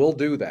us, and we'll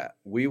do that.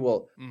 We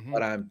will. Mm-hmm.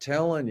 But I'm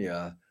telling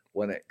you,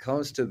 when it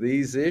comes to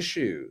these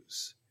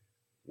issues,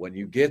 when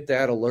you get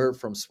that alert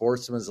from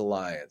Sportsman's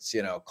Alliance,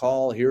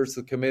 call, here's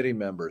the committee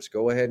members,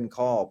 go ahead and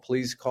call,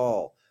 please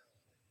call.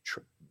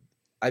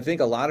 I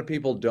think a lot of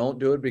people don't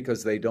do it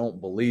because they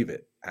don't believe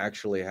it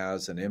actually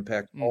has an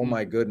impact. Oh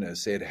my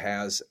goodness, it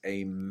has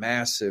a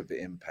massive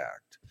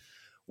impact.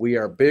 We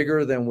are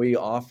bigger than we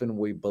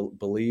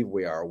believe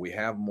we are. We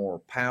have more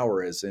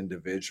power as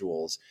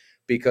individuals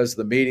because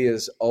the media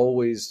is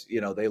always,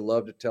 they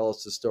love to tell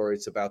us the story.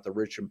 It's about the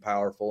rich and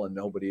powerful and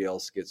nobody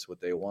else gets what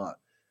they want.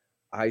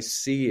 I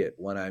see it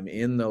when I'm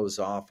in those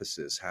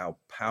offices, how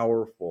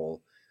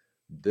powerful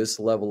this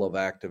level of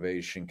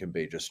activation can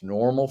be. Just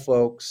normal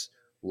folks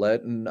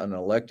letting an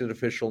elected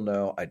official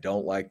know, I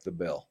don't like the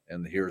bill,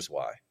 and here's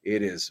why.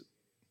 It is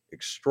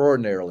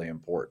extraordinarily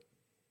important.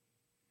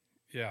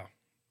 Yeah.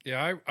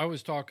 Yeah, I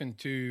was talking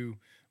to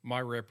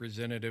my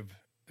representative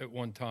at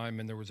one time,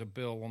 and there was a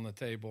bill on the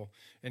table,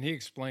 and he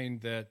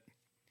explained that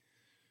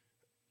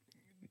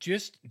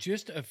just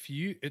a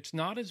few, it's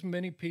not as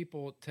many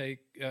people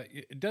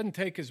it doesn't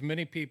take as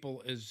many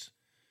people as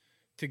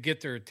to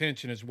get their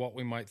attention as what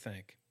we might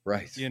think.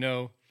 Right.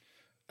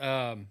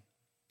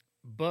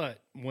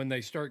 But when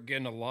they start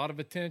getting a lot of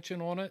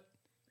attention on it,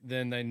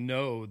 then they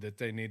know that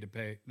they need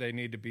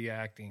to be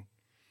acting.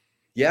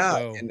 Yeah.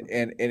 So,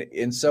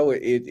 and so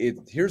it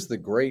here's the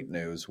great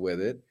news with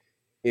it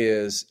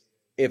is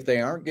if they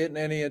aren't getting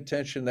any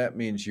attention, that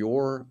means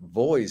your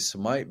voice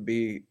might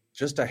be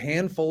just a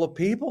handful of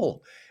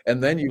people.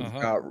 And then you've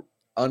got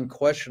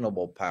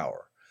unquestionable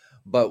power.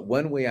 But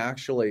when we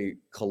actually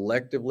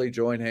collectively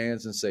join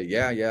hands and say,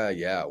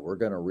 yeah, we're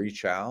going to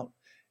reach out,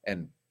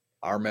 and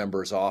our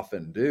members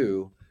often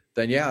do,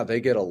 then they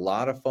get a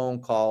lot of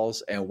phone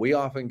calls, and we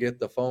often get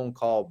the phone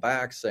call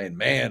back saying,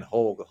 man,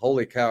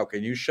 holy cow,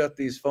 can you shut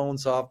these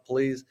phones off,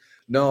 please?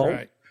 No,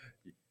 right.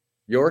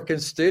 Your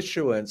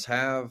constituents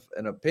have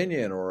an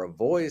opinion or a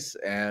voice,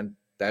 and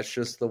that's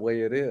just the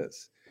way it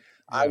is.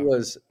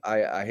 Yeah.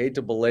 I hate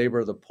to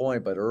belabor the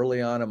point, but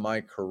early on in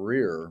my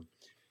career,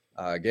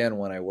 again,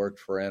 when I worked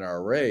for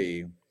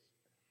NRA,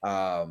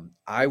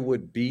 I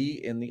would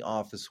be in the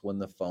office when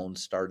the phone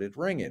started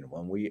ringing,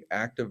 when we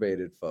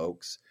activated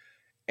folks.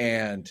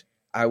 And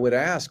I would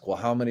ask, well,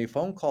 how many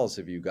phone calls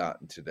have you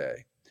gotten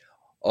today?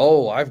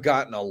 Oh, I've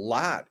gotten a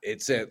lot.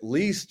 It's at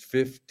least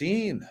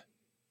 15.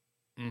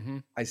 Mm-hmm.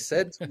 I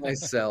said to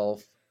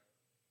myself,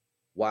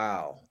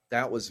 wow,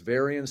 that was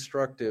very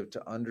instructive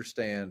to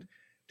understand,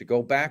 to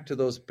go back to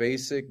those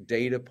basic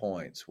data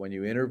points. When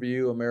you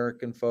interview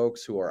American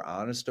folks who are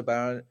honest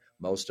about it,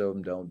 most of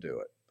them don't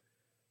do it.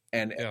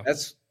 And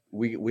that's,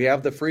 we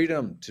have the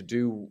freedom to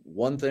do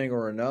one thing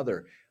or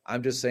another.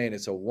 I'm just saying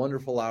it's a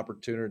wonderful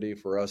opportunity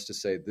for us to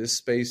say this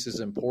space is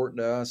important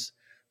to us.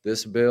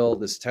 This bill,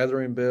 this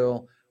tethering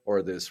bill,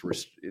 or this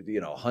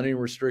hunting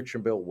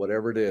restriction bill,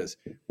 whatever it is,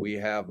 we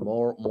have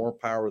more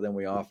power than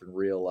we often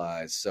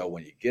realize. So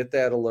when you get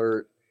that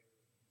alert,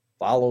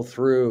 follow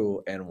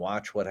through and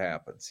watch what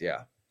happens.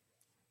 Yeah.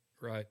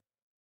 Right.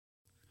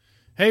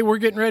 Hey, we're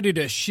getting ready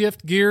to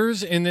shift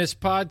gears in this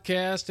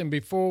podcast. And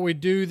before we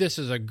do, this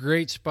is a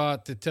great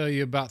spot to tell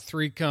you about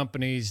 3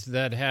 companies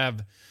that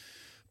have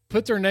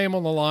put their name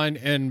on the line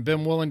and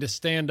been willing to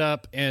stand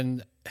up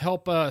and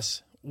help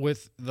us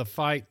with the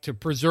fight to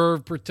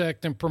preserve,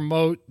 protect, and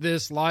promote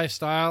this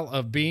lifestyle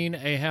of being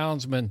a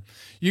houndsman.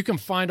 You can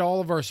find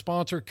all of our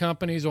sponsor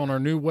companies on our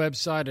new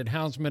website at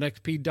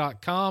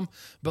houndsmanxp.com,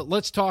 but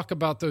let's talk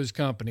about those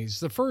companies.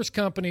 The first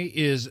company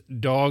is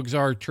Dogs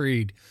Are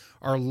Treed,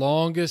 our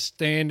longest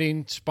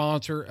standing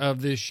sponsor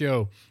of this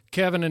show.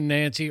 Kevin and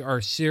Nancy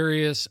are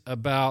serious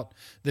about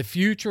the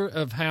future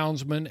of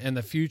houndsmen and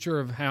the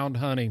future of hound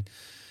hunting.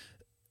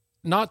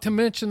 Not to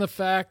mention the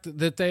fact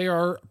that they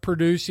are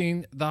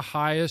producing the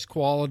highest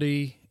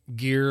quality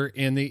gear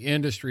in the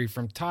industry,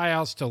 from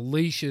tie-outs to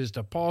leashes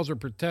to paws are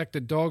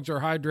protected, dogs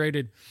are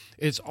hydrated.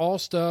 It's all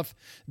stuff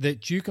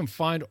that you can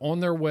find on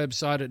their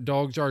website at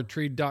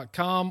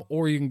dogsaretreed.com,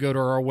 or you can go to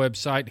our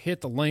website,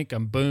 hit the link,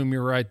 and boom,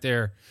 you're right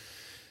there.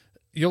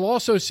 You'll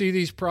also see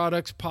these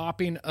products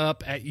popping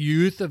up at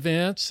youth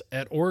events,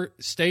 at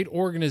state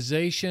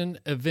organization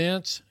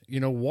events,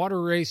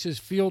 water races,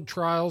 field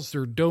trials.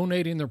 They're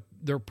donating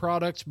their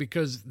products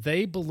because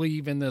they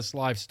believe in this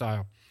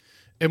lifestyle.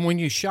 And when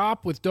you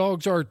shop with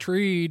Dogs Are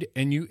Treed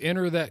and you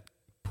enter that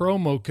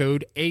promo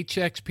code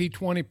HXP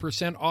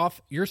 20%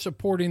 off, you're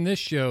supporting this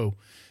show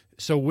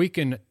so we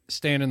can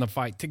stand in the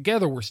fight.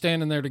 Together, we're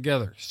standing there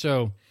together.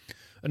 So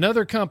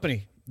another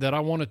company that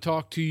I want to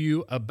talk to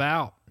you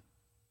about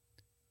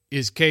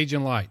is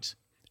Cajun Lights.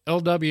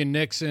 L.W.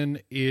 Nixon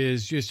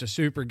is just a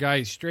super guy.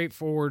 He's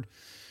straightforward.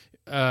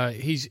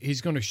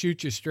 He's going to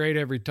shoot you straight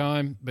every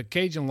time. But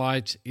Cajun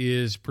Lights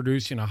is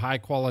producing a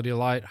high-quality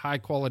light,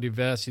 high-quality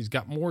vest. He's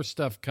got more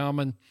stuff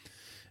coming.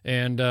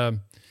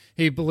 And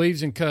he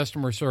believes in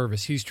customer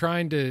service. He's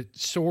trying to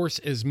source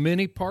as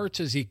many parts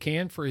as he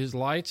can for his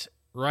lights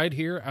right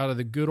here out of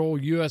the good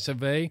old US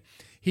of A.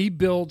 He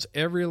builds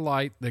every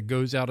light that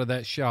goes out of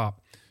that shop.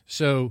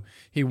 So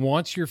he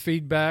wants your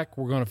feedback.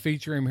 We're going to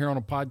feature him here on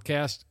a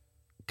podcast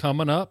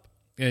coming up,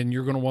 and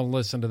you're going to want to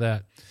listen to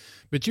that.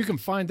 But you can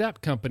find that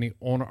company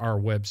on our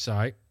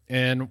website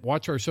and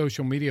watch our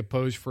social media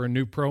posts for a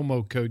new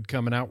promo code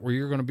coming out where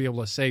you're going to be able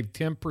to save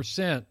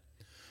 10%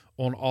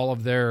 on all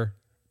of their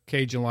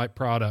Cajun Light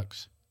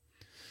products.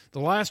 The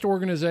last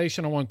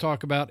organization I want to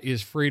talk about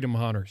is Freedom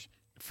Hunters.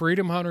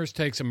 Freedom Hunters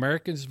takes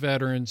America's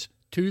veterans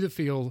to the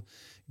field,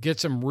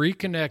 gets them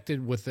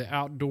reconnected with the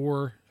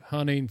outdoor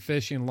hunting,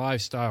 fishing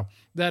lifestyle.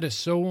 That is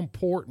so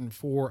important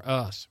for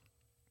us.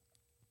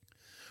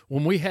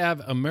 When we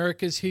have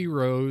America's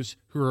heroes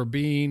who are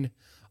being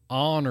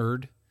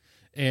honored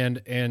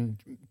and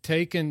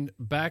taken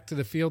back to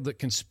the field that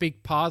can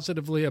speak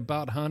positively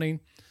about hunting,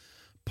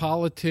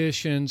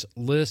 politicians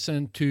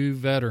listen to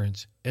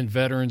veterans, and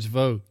veterans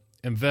vote.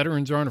 And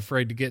veterans aren't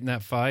afraid to get in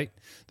that fight.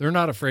 They're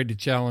not afraid to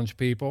challenge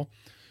people.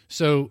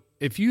 So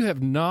if you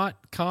have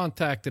not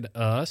contacted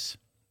us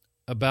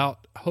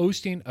about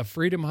hosting a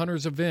Freedom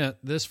Hunters event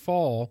this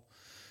fall,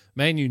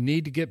 man, you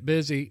need to get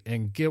busy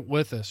and get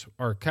with us.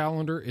 Our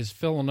calendar is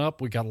filling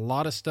up. We got a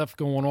lot of stuff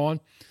going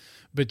on.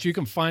 But you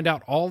can find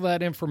out all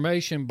that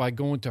information by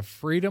going to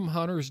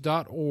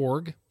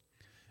freedomhunters.org,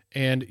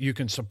 and you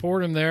can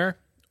support them there,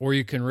 or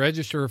you can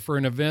register for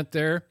an event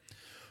there.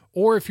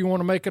 Or if you want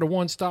to make it a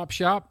one-stop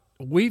shop,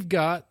 we've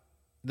got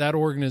that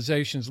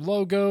organization's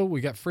logo. We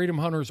got Freedom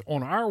Hunters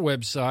on our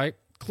website.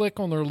 Click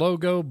on their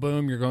logo.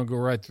 Boom, you're going to go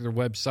right to their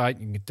website,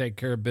 and you can take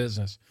care of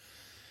business.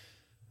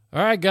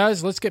 All right,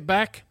 guys, let's get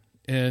back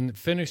and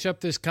finish up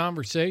this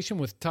conversation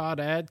with Todd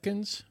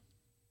Adkins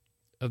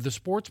of the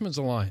Sportsman's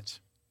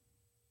Alliance.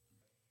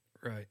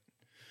 Right.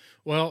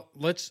 Well,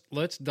 let's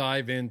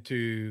dive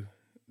into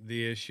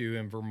the issue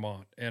in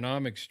Vermont, and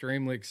I'm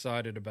extremely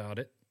excited about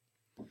it.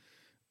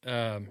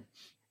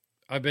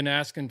 I've been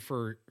asking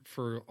for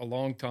a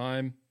long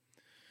time,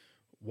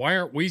 why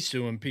aren't we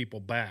suing people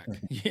back?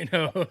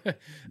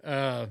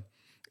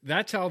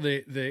 That's how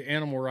the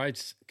animal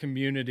rights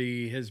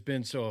community has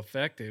been so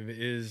effective,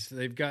 is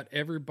they've got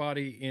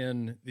everybody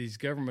in these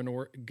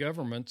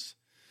governments,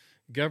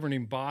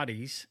 governing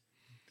bodies,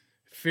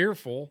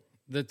 fearful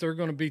that they're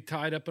going to be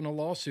tied up in a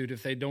lawsuit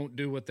if they don't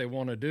do what they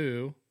want to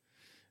do.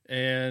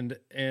 And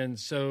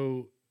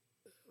so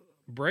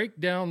break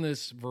down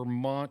this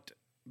Vermont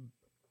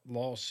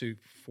lawsuit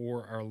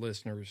for our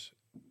listeners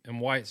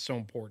and why it's so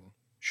important.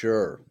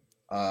 Sure.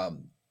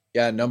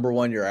 Yeah, number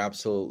one, you're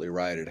absolutely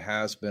right. It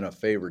has been a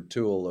favored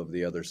tool of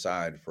the other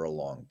side for a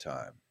long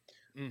time.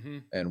 Mm-hmm.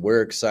 And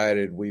we're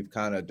excited. We've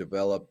kind of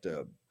developed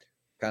a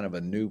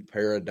new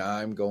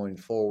paradigm going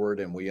forward,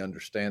 and we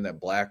understand that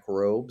black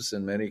robes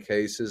in many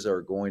cases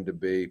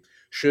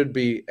should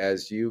be,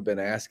 as you've been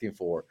asking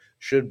for,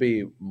 should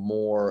be a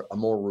more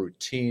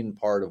routine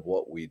part of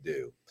what we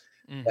do.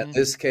 Mm-hmm. In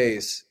this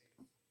case,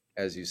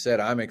 as you said,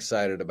 I'm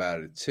excited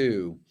about it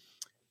too.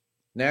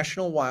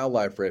 National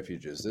wildlife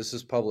refuges, this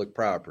is public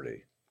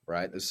property,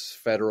 right? This is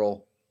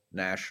federal,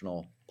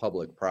 national,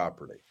 public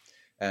property.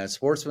 And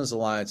Sportsman's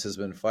Alliance has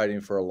been fighting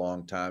for a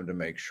long time to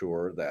make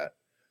sure that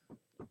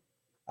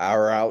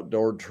our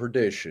outdoor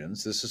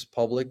traditions, this is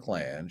public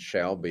land,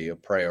 shall be a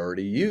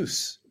priority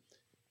use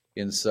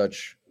in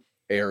such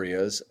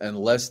areas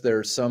unless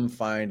there's some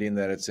finding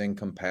that it's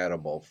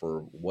incompatible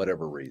for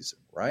whatever reason,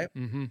 right?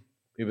 Mm-hmm.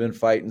 We've been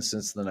fighting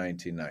since the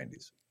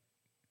 1990s.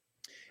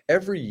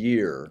 Every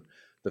year,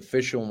 the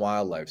Fish and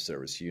Wildlife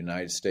Service,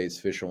 United States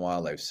Fish and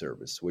Wildlife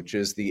Service, which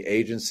is the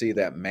agency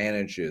that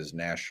manages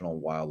national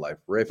wildlife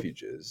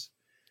refuges,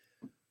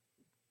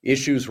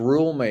 issues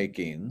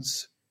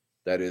rulemakings,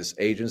 that is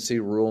agency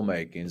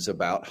rulemakings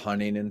about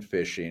hunting and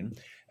fishing.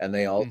 And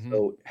they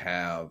also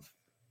have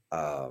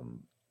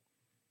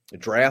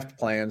draft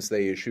plans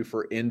they issue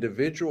for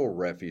individual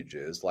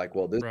refuges, like,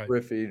 well, this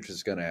refuge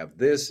is going to have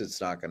this,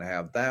 it's not going to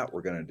have that,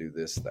 we're going to do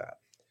this, that.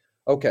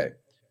 Okay.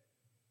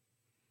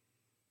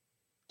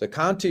 The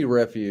Conti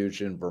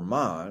Refuge in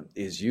Vermont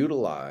is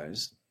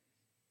utilized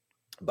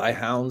by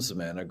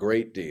houndsmen a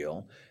great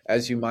deal.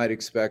 As you might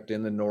expect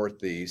in the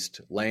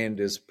Northeast, land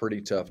is pretty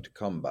tough to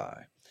come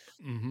by,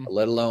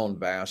 let alone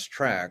vast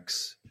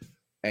tracts.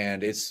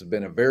 And it's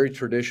been a very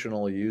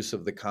traditional use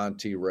of the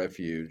Conti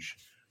Refuge,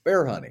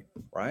 bear hunting,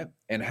 right?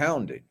 And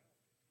hounding.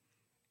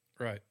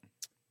 Right.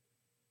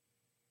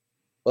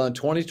 Well, in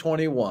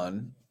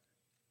 2021,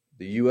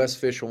 the U.S.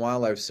 Fish and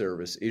Wildlife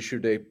Service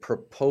issued a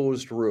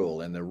proposed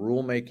rule. In the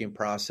rulemaking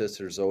process,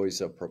 there's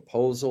always a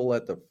proposal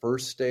at the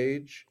first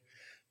stage.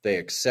 They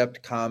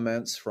accept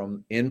comments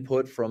from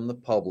input from the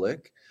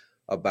public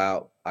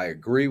about, I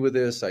agree with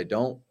this, I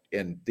don't.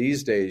 And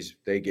these days,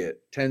 they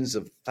get tens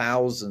of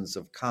thousands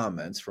of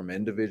comments from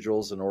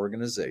individuals and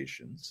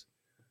organizations.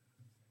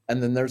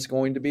 And then there's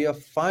going to be a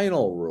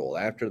final rule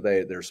after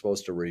they're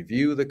supposed to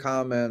review the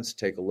comments,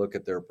 take a look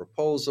at their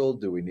proposal.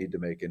 Do we need to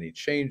make any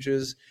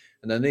changes?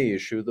 And then they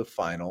issue the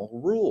final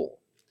rule.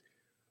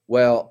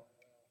 Well,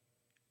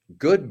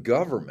 good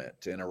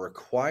government and a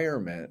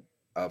requirement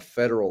of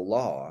federal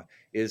law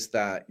is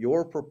that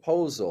your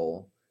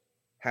proposal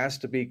has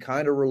to be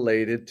kind of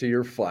related to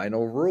your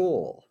final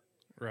rule.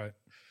 Right.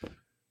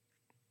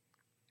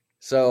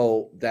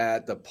 So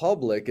that the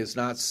public is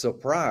not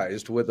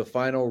surprised with a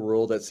final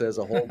rule that says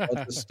a whole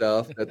bunch of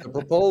stuff that the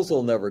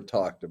proposal never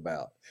talked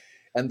about.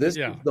 And this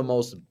is the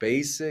most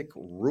basic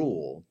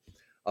rule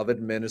of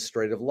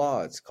administrative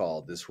law, it's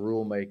called, this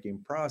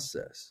rulemaking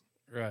process.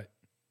 Right.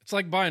 It's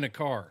like buying a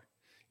car.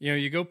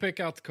 You go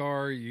pick out the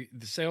car,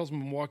 the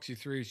salesman walks you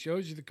through,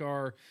 shows you the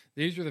car.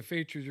 These are the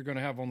features you're going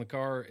to have on the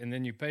car, and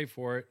then you pay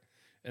for it,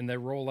 and they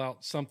roll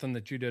out something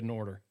that you didn't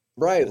order.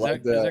 Right, Is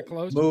like that the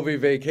close? movie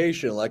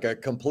Vacation, like a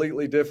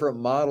completely different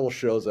model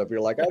shows up.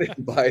 You're like, I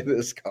didn't buy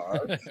this car.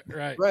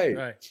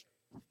 Right.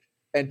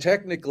 And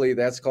technically,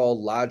 that's called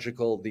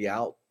logical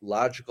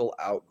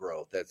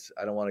outgrowth. That's,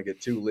 I don't want to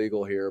get too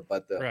legal here,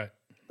 but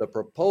the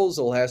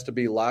proposal has to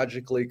be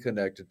logically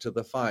connected to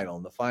the final.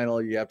 And the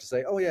final, you have to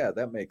say, oh yeah,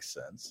 that makes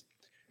sense.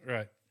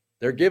 Right.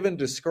 They're given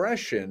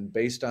discretion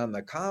based on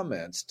the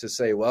comments to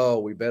say,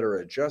 well, we better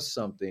adjust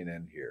something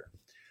in here.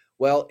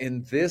 Well,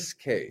 in this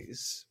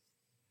case,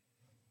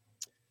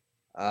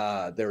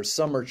 there's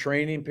summer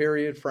training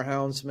period for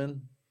houndsmen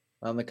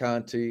on the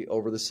Conti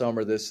over the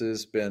summer. This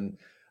has been,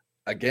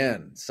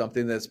 again,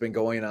 something that's been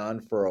going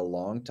on for a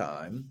long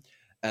time.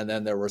 And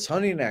then there was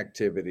hunting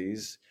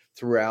activities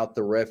throughout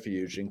the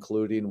refuge,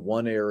 including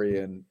one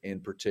area in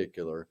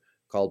particular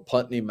called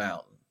Putney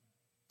Mountain.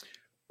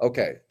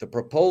 Okay, the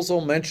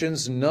proposal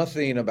mentions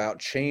nothing about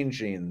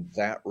changing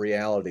that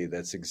reality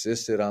that's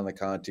existed on the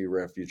Conti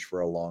Refuge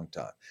for a long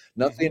time.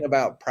 Nothing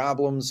about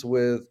problems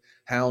with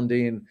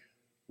hounding.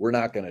 We're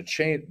not going to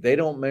change. They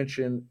don't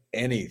mention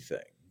anything.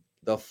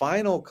 The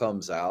final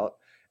comes out,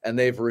 and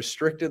they've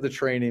restricted the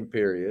training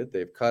period.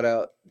 They've cut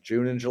out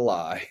June and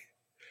July.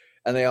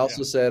 And they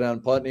also said on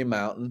Putney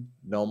Mountain,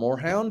 no more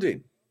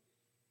hounding.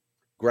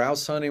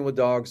 Grouse hunting with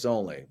dogs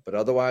only, but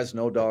otherwise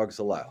no dogs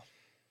allowed.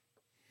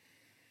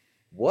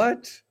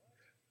 What?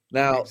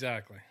 Now,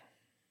 exactly.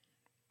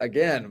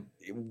 Again,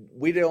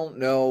 we don't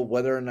know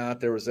whether or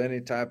not there was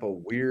any type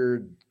of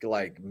weird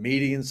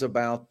meetings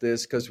about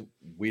this because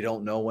we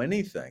don't know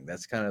anything.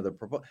 That's kind of the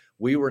proposal.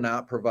 We were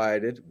not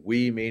provided,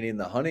 we meaning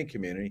the hunting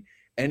community,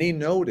 any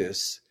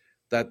notice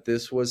that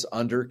this was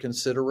under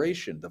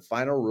consideration. The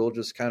final rule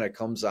just kind of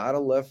comes out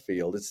of left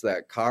field. It's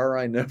that car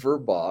I never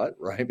bought,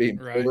 right? Being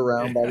pulled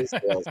around by the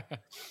sales.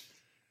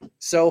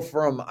 So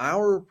from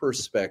our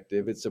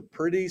perspective, it's a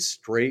pretty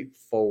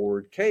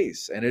straightforward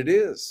case, and it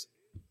is.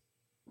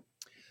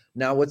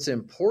 Now, what's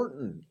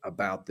important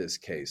about this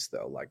case,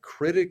 though,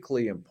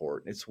 critically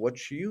important, it's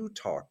what you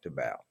talked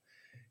about,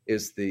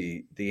 is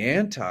the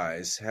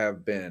antis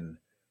have been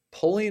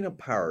pulling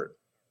apart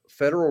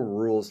federal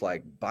rules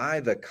by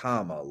the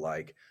comma,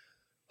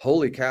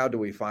 holy cow, do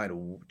we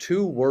find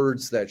 2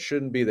 words that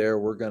shouldn't be there?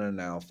 We're going to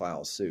now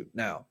file suit.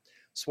 Now,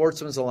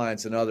 Sportsman's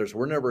Alliance and others,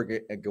 we're never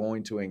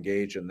going to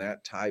engage in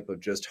that type of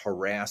just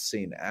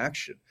harassing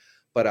action.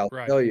 But I'll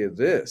tell you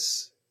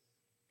this.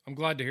 I'm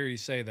glad to hear you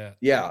say that.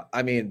 Yeah,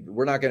 I mean,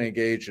 we're not going to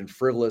engage in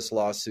frivolous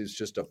lawsuits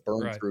just to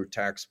burn through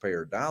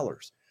taxpayer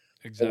dollars.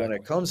 Exactly. But when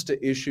it comes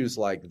to issues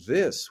like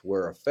this,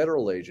 where a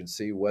federal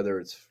agency, whether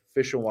it's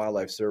Fish and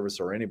Wildlife Service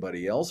or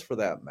anybody else for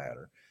that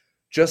matter,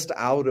 just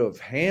out of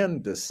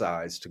hand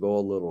decides to go a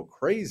little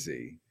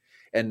crazy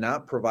and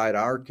not provide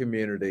our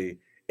community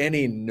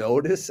any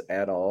notice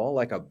at all,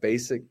 like a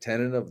basic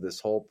tenet of this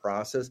whole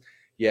process,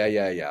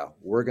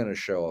 we're going to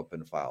show up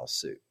and file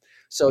suit.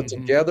 So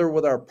together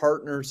with our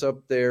partners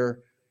up there,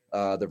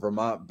 the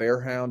Vermont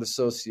Bearhound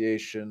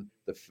Association,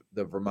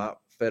 the Vermont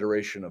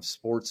Federation of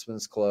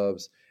Sportsmen's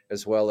Clubs,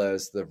 as well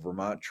as the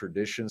Vermont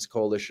Traditions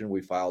Coalition,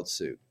 we filed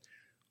suit.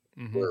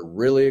 We're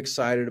really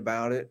excited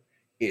about it.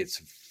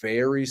 It's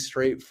very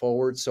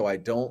straightforward, so I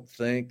don't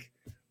think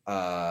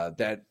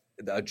that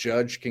a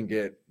judge can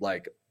get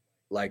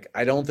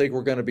I don't think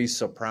we're going to be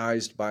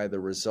surprised by the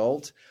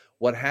result.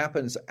 What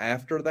happens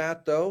after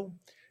that, though,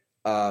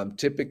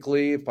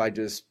 typically, if I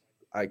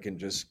can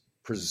just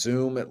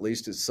presume, at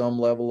least at some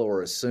level,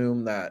 or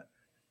assume that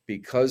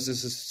because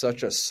this is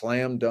such a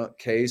slam dunk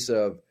case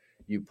of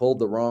you pulled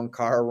the wrong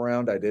car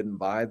around, I didn't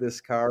buy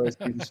this car as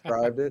you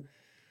described it.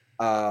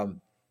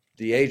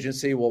 The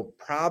agency will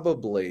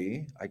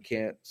probably, I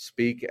can't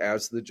speak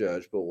as the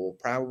judge, but will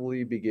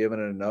probably be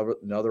given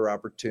another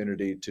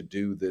opportunity to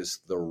do this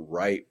the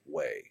right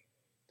way.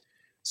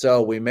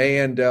 So we may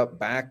end up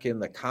back in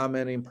the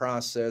commenting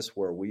process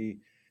where we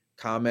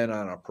comment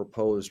on a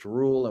proposed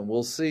rule, and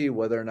we'll see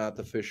whether or not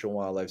the Fish and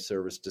Wildlife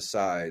Service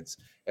decides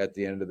at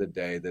the end of the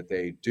day that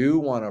they do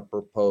want to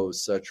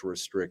propose such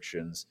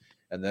restrictions.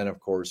 And then, of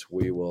course,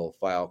 we will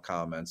file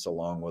comments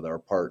along with our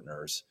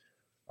partners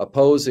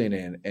opposing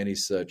any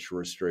such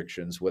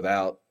restrictions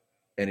without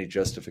any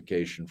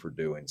justification for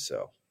doing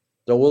so.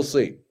 So we'll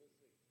see.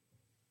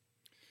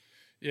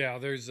 Yeah,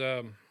 there's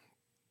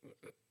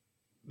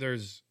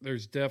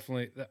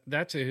definitely,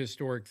 that's a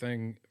historic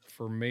thing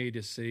for me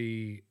to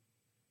see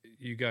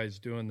you guys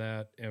doing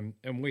that. And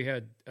we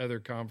had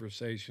other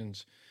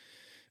conversations.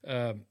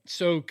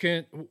 So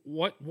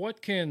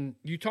what can,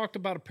 you talked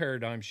about a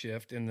paradigm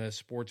shift in the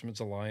Sportsman's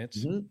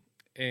Alliance,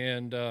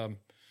 and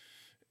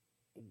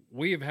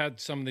we have had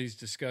some of these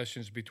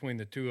discussions between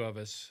the two of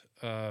us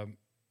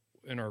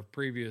in our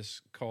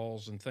previous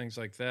calls and things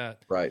like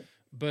that. Right.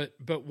 But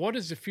what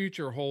does the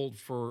future hold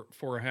for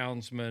a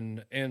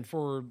houndsman and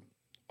for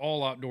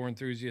all outdoor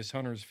enthusiasts,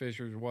 hunters,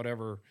 fishers,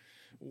 whatever,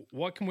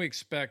 What can we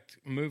expect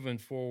moving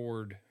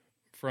forward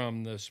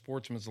from the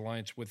Sportsman's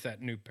Alliance with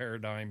that new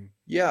paradigm?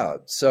 Yeah,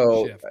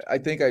 so Shift. I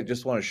think I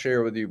just want to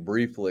share with you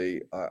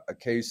briefly a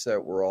case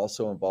that we're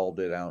also involved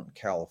in out in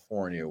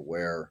California,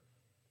 where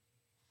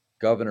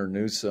Governor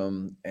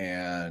Newsom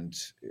and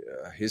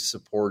his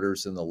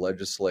supporters in the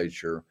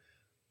legislature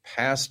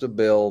passed a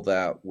bill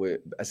that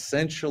would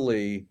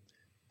essentially,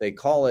 they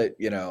call it,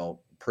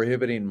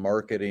 prohibiting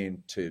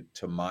marketing to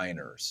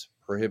minors,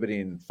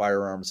 prohibiting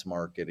firearms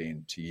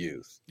marketing to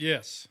youth.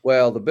 Yes.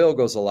 Well, the bill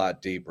goes a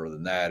lot deeper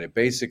than that. It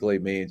basically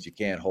means you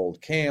can't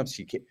hold camps,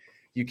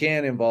 you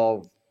can't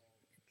involve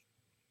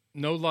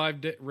no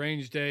live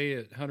range day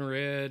at Hunter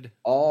Ed.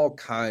 All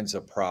kinds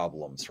of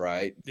problems,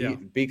 right? Yeah.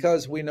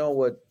 Because we know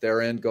what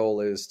their end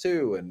goal is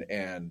too,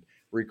 and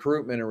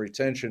recruitment and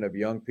retention of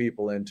young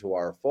people into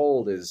our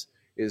fold is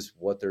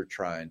what they're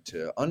trying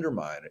to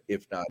undermine,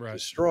 if not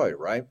destroy,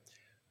 right?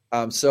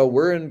 So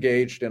we're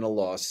engaged in a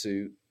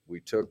lawsuit.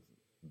 We took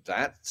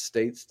that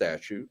state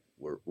statute.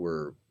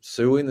 We're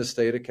suing the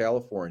state of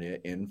California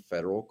in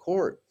federal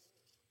court.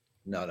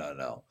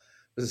 No.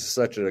 This is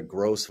such a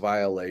gross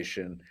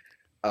violation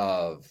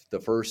of the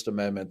First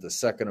Amendment, the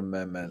Second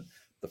Amendment,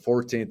 the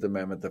 14th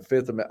Amendment, the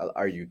Fifth Amendment.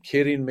 Are you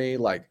kidding me?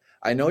 Like,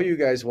 I know you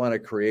guys want to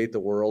create the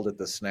world at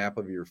the snap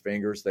of your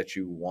fingers that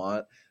you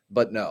want,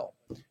 but no.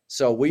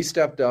 So we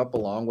stepped up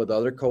along with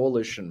other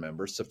coalition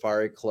members,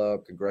 Safari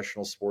Club,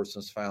 Congressional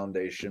Sportsmen's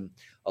Foundation,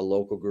 a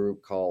local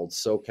group called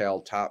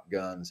SoCal Top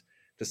Guns,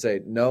 to say,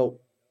 no,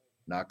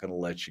 not going to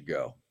let you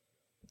go.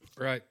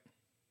 Right.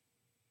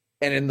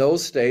 And in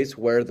those states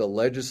where the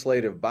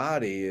legislative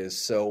body is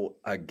so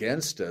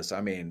against us, I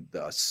mean,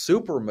 the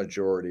super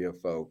majority of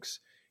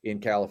folks in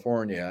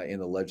California in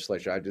the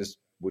legislature, I just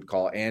would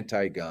call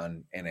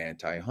anti-gun and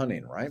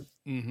anti-hunting, right?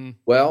 Mm-hmm.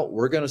 Well,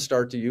 we're going to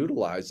start to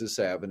utilize this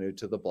avenue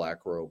to the black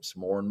robes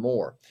more and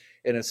more.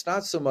 And it's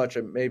not so much,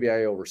 maybe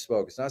I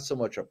overspoke, it's not so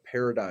much a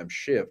paradigm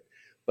shift,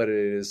 but it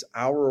is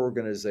our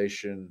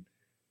organization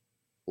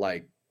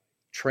like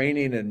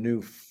training a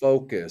new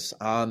focus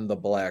on the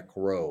black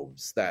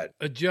robes, that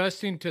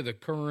adjusting to the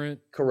current.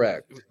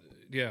 Correct.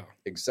 Yeah,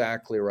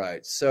 exactly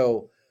right.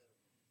 So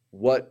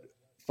what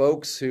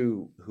folks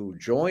who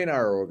join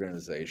our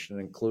organization,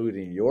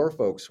 including your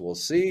folks, will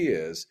see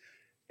is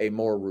a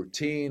more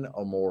routine,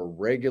 a more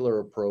regular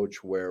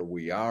approach where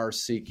we are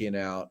seeking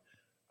out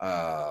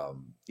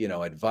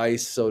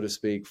advice, so to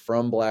speak,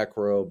 from black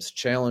robes,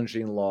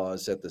 challenging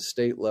laws at the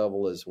state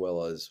level as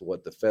well as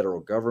what the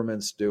federal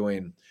government's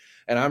doing.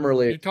 And I'm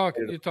really you're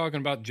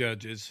talking about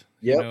judges.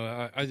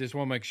 Yep. I just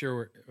want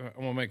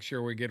to make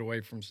sure we get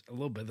away from a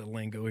little bit of the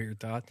lingo here,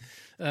 Todd.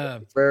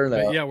 Fair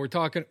enough. But yeah, we're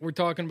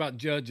talking about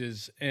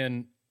judges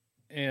and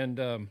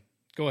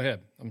go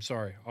ahead. I'm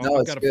sorry.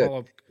 I've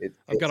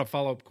got a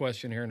follow-up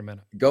question here in a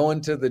minute. Going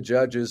to the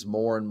judges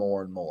more and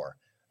more and more,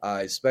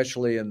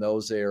 especially in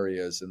those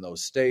areas, in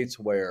those states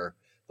where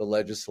the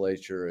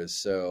legislature is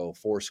so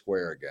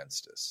foursquare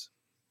against us.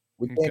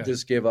 We can't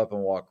just give up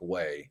and walk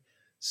away.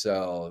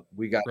 So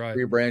we got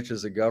three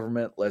branches of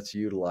government. Let's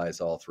utilize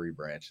all three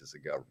branches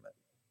of government.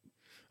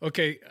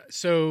 Okay.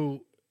 So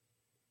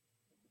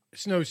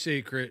it's no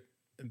secret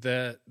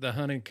that the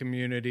hunting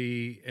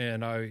community,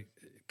 and I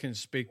can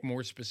speak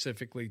more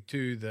specifically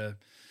to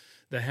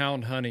the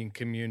hound hunting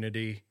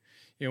community,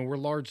 we're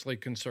largely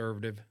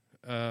conservative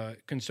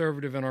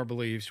in our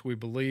beliefs. We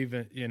believe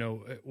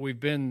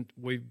in,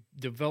 we've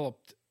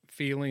developed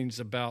feelings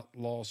about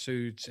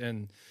lawsuits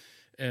and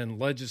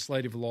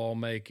legislative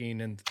lawmaking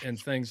and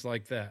things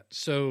like that.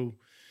 So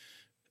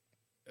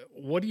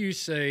what do you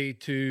say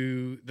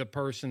to the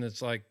person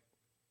that's like,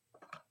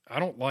 I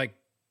don't like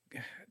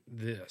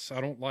this. I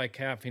don't like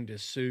having to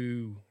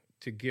sue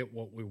to get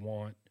what we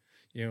want.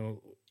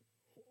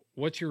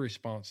 What's your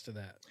response to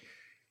that?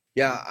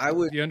 Yeah, I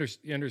would. You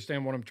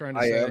understand what I'm trying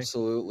to say? I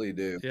absolutely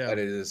do. Yeah. But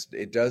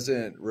it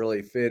doesn't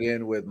really fit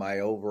in with my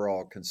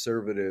overall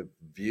conservative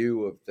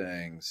view of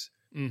things,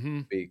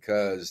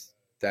 because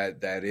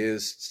that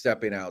is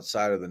stepping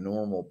outside of the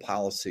normal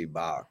policy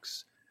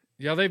box.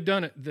 Yeah, they've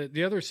done it.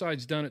 The other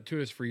side's done it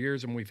to us for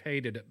years, and we've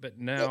hated it. But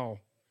now,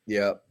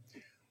 Yep.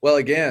 Well,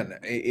 again,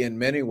 in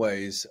many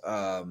ways,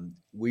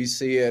 we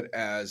see it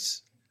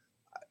as,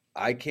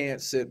 I can't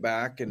sit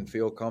back and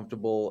feel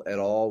comfortable at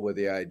all with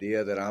the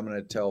idea that I'm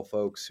going to tell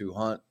folks who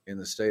hunt in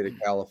the state of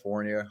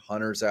California,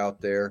 hunters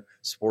out there,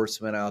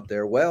 sportsmen out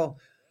there, well,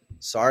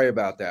 sorry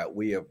about that.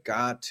 We have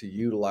got to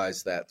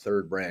utilize that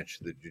third branch,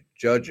 the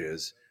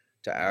judges,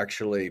 to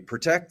actually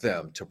protect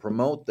them, to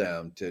promote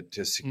them,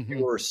 to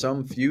secure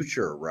some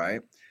future,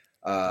 right?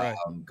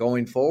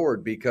 Going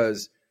forward,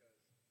 because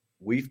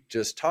we've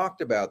just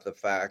talked about the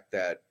fact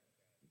that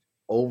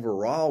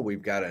overall,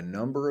 we've got a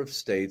number of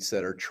states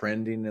that are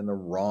trending in the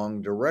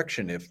wrong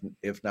direction,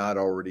 if not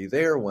already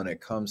there, when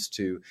it comes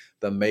to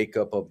the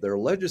makeup of their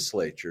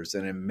legislatures.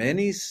 And in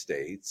many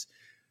states,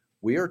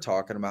 we are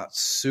talking about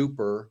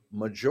super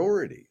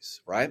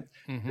majorities, right?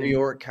 New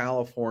York,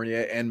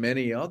 California, and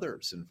many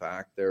others. In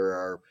fact, there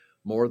are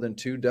more than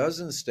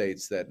 24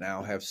 states that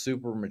now have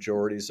super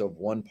majorities of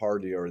one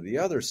party or the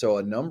other. So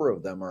a number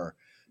of them are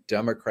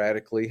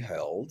democratically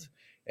held.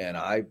 And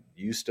I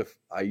used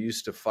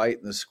to fight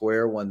in the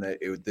square when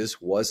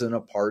this wasn't a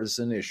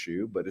partisan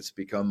issue, but it's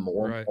become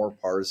more and more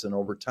partisan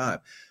over time.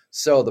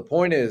 So the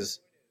point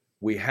is,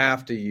 we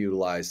have to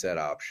utilize that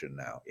option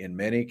now. In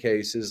many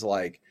cases,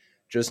 like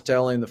just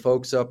telling the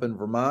folks up in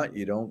Vermont,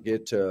 you don't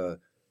get to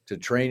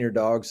train your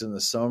dogs in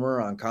the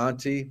summer on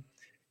Conti,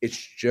 it's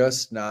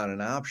just not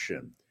an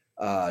option.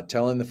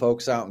 Telling the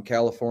folks out in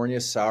California,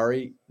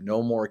 sorry,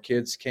 no more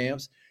kids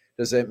camps.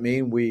 Does that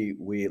mean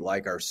we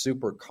like are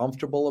super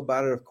comfortable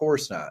about it? Of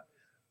course not.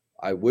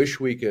 I wish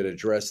we could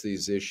address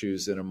these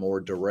issues in a more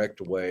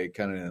direct way,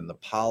 kind of in the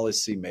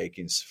policy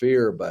making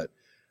sphere, but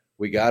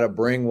we got to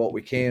bring what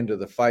we can to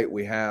the fight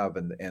we have.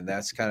 And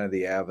that's kind of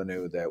the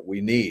avenue that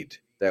we need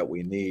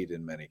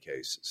in many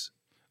cases.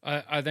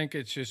 I think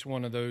it's just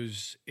one of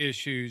those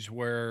issues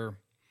where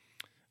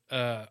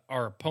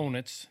our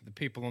opponents, the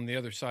people on the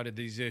other side of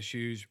these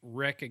issues,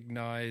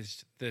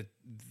 recognized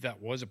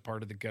that was a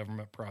part of the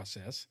government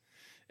process,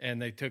 and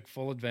they took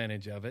full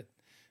advantage of it.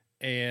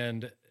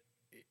 And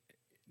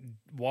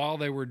while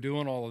they were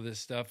doing all of this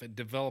stuff, it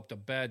developed a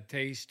bad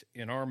taste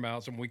in our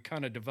mouths, and we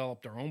kind of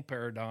developed our own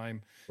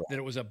paradigm that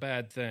it was a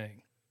bad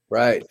thing.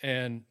 Right.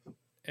 And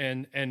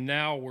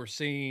now we're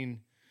seeing,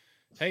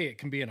 hey, it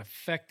can be an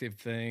effective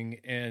thing.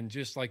 And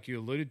just like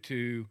you alluded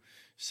to,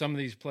 some of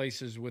these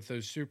places with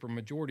those super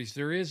majorities,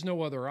 there is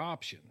no other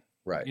option.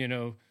 Right. You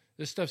know,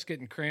 this stuff's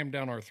getting crammed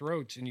down our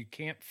throats, and you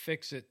can't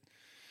fix it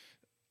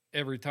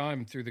every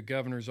time through the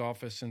governor's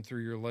office and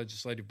through your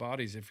legislative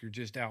bodies if you're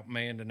just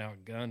outmanned and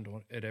outgunned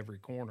at every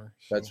corner.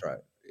 So, that's right.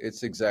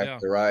 It's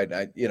exactly right.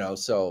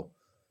 So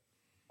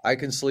I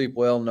can sleep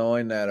well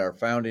knowing that our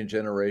founding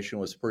generation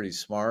was pretty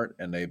smart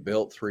and they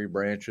built 3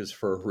 branches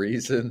for a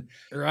reason.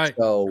 Right.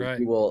 So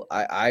we will.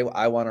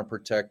 I want to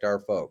protect our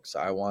folks.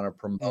 I want to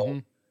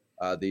promote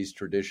these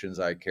traditions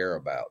I care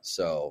about.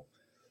 So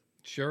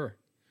sure.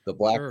 The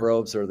black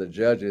robes or the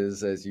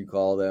judges, as you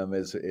call them,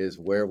 is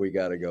where we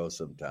got to go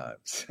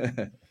sometimes.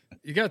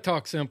 You got to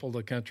talk simple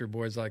to country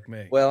boys like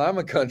me. Well, I'm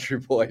a country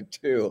boy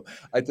too.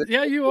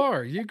 Yeah, you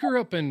are. You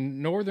grew up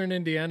in northern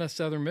Indiana,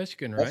 southern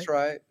Michigan, right? That's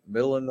right.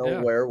 Middle of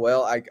nowhere. Yeah.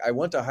 Well, I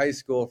went to high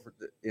school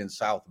in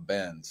South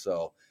Bend,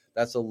 so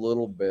that's a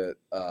little bit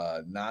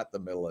not the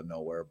middle of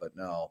nowhere, but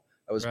no.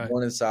 I was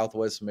born in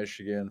Southwest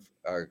Michigan,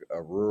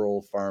 a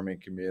rural farming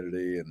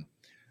community, and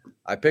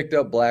I picked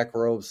up black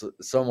robes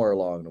somewhere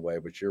along the way,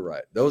 but you're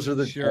right. Those are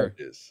the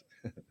judges.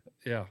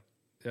 Yeah.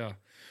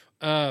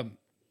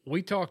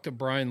 We talked to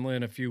Brian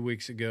Lynn a few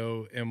weeks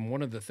ago, and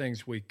one of the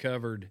things we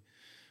covered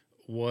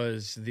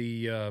was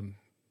the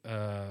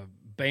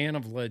ban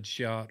of lead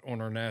shot on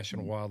our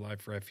national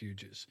wildlife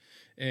refuges.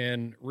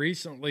 And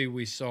recently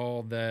we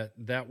saw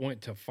that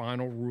went to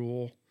final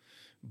rule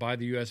by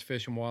the U.S.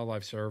 Fish and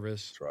Wildlife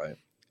Service. That's right.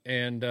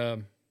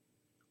 And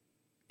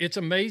it's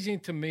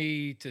amazing to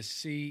me to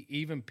see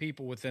even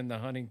people within the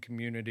hunting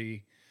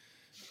community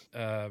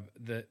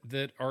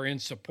that are in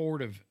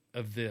support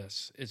of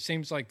this. It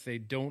seems like they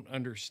don't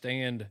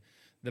understand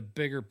the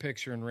bigger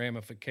picture and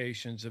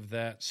ramifications of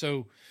that.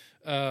 So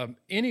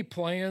any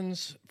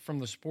plans from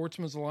the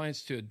Sportsman's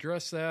Alliance to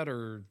address that,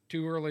 or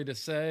too early to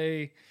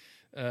say?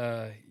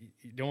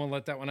 You don't want to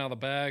let that one out of the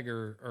bag,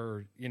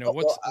 or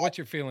what's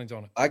your feelings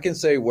on it? I can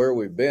say where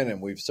we've been,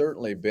 and we've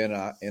certainly been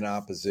in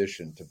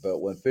opposition to, but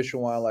when Fish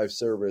and Wildlife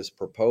Service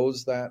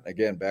proposed that,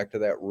 again, back to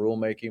that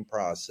rulemaking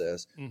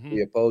process,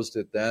 we opposed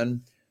it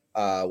then.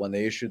 When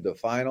they issued the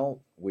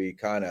final, we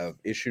kind of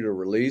issued a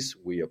release.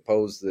 We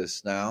oppose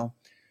this now,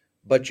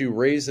 but you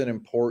raise an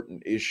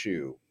important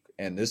issue,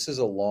 and this is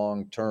a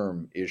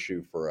long-term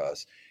issue for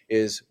us,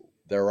 is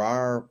there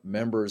are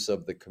members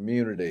of the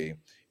community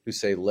who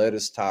say lead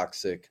is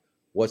toxic.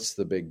 What's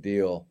the big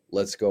deal?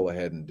 Let's go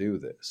ahead and do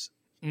this.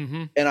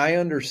 And I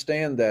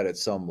understand that at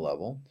some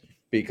level,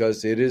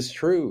 because it is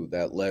true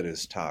that lead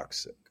is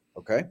toxic.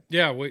 Okay.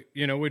 Yeah, we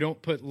don't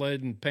put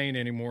lead in paint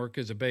anymore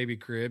because of baby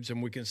cribs,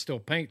 and we can still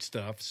paint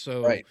stuff.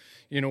 So,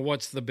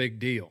 what's the big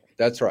deal?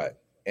 That's right.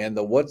 And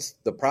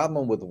the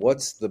problem with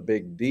what's the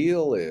big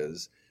deal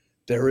is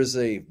there is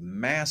a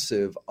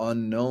massive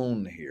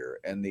unknown here.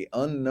 And the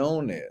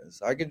unknown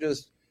is, I can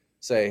just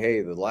say,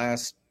 hey, the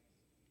last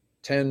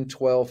 10,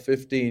 12,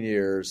 15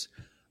 years,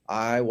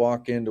 I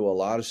walk into a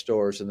lot of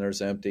stores and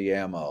there's empty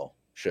ammo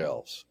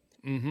shelves.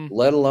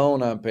 Let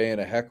alone I'm paying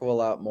a heck of a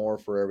lot more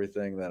for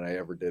everything than I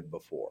ever did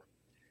before.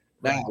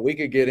 Now, we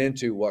could get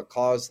into what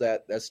caused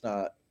that. That's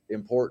not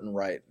important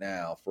right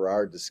now for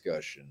our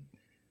discussion.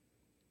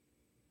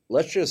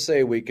 Let's just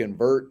say we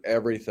convert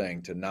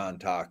everything to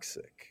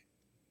non-toxic.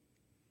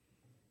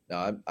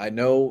 Now, I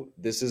know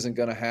this isn't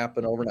going to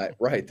happen overnight.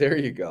 Right, there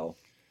you go.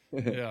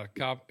 Yeah,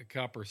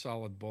 copper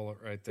solid bullet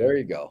right there. There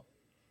you go.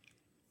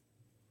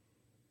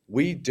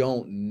 We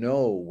don't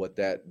know what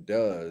that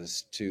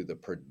does to the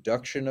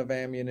production of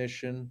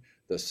ammunition,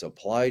 the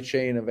supply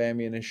chain of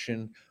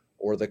ammunition,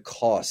 or the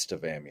cost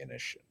of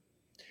ammunition.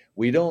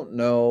 We don't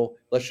know.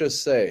 Let's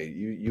just say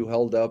you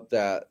held up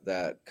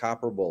that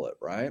copper bullet,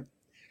 right?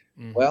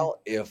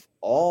 Well, if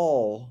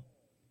all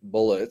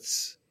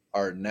bullets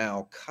are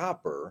now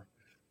copper,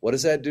 What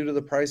does that do to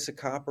the price of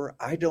copper?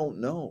 I don't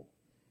know.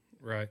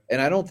 Right.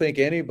 And I don't think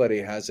anybody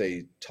has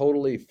a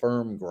totally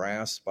firm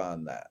grasp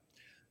on that.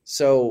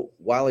 So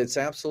while it's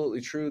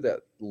absolutely true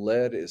that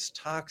lead is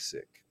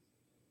toxic,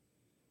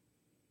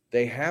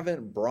 they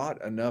haven't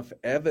brought enough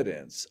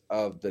evidence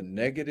of the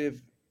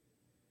negative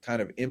kind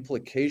of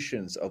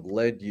implications of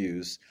lead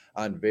use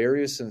on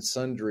various and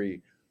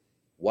sundry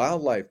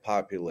wildlife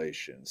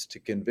populations to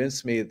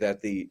convince me that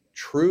the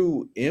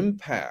true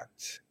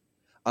impact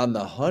on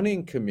the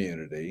hunting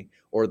community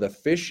or the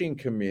fishing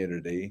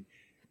community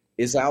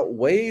is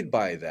outweighed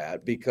by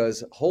that.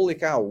 Because holy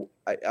cow,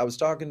 I was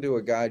talking to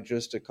a guy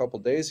just a couple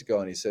days ago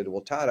and he said,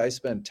 well, Todd, I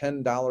spend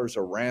 $10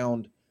 a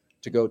round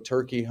to go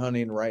turkey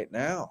hunting right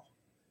now.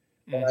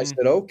 And I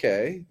said,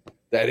 okay,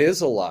 that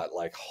is a lot.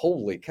 Like,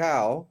 holy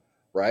cow,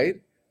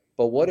 right?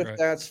 But what if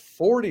that's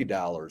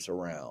 $40 a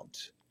round?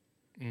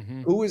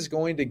 Who is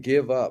going to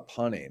give up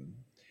hunting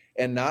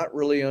and not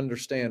really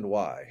understand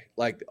why?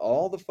 Like,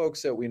 all the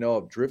folks that we know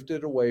have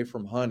drifted away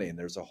from hunting.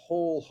 There's a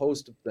whole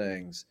host of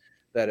things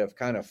that have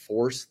kind of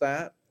forced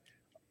that.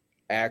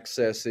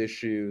 Access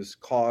issues,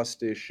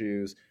 cost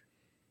issues,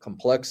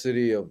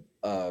 complexity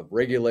of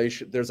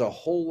regulation. There's a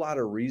whole lot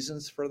of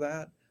reasons for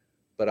that.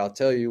 But I'll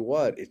tell you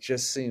what, it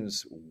just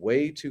seems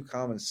way too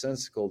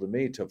commonsensical to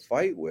me to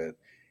fight with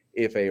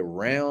if a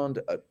round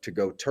to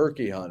go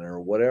turkey hunting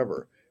or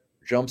whatever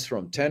jumps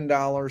from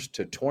 $10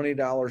 to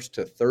 $20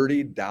 to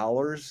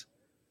 $30.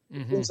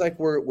 It seems like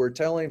we're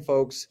telling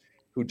folks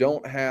who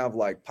don't have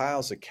like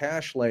piles of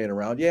cash laying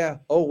around, yeah,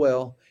 oh,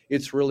 well,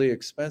 it's really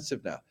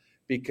expensive now,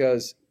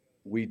 because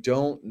we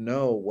don't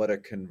know what a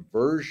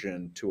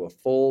conversion to a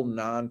full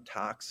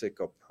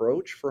non-toxic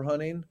approach for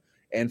hunting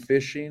and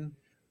fishing,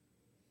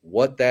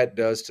 what that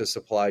does to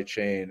supply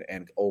chain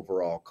and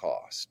overall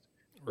cost.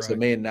 Does it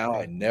mean now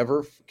I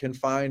never can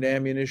find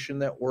ammunition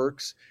that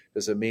works?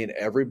 Does it mean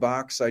every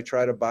box I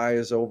try to buy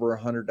is over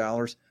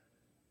 $100?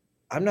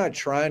 I'm not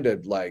trying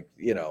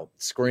to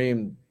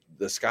scream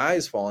the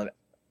sky's falling.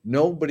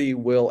 Nobody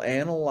will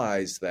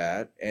analyze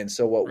that. And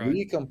so what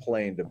we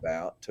complained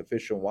about to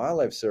Fish and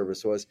Wildlife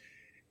Service was,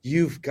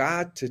 you've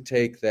got to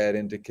take that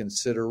into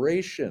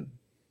consideration.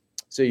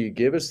 So you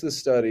give us the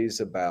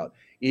studies about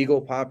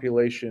eagle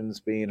populations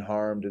being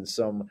harmed in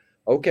some,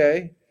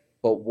 okay,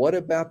 but what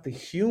about the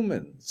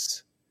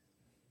humans,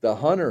 the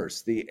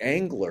hunters, the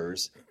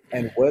anglers,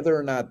 and whether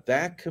or not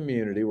that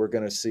community, we're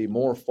going to see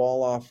more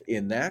fall off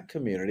in that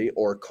community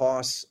or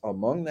costs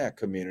among that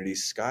community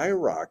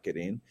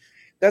skyrocketing?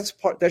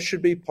 That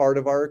should be part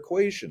of our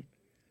equation.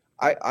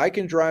 I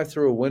can drive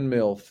through a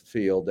windmill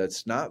field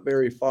that's not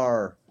very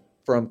far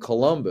from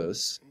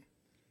Columbus,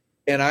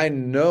 and I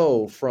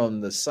know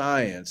from the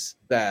science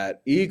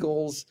that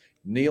eagles,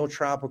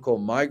 neotropical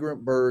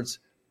migrant birds,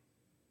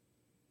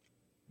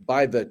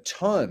 by the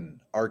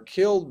ton are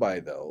killed by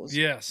those.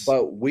 Yes.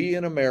 But we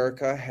in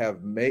America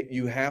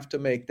you have to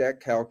make that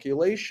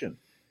calculation.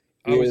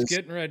 I was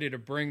getting ready to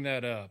bring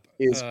that up.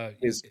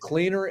 Is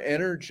cleaner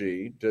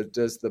energy,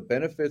 does the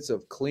benefits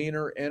of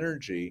cleaner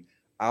energy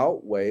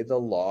outweigh the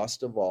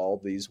loss of all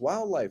these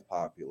wildlife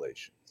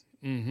populations?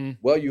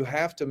 Well, you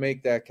have to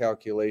make that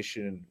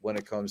calculation when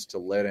it comes to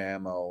lead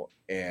ammo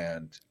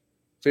and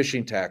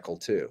fishing tackle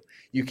too.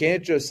 You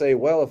can't just say,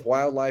 well, if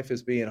wildlife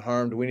is being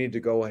harmed, we need to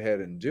go ahead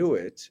and do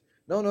it.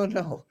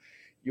 No.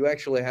 You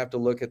actually have to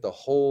look at the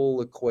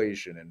whole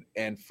equation.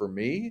 And for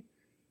me,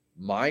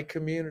 my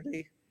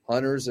community,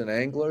 hunters and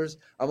anglers,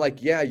 I'm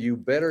like, yeah, you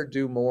better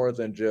do more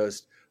than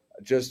just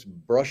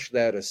brush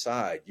that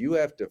aside. You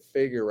have to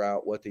figure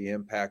out what the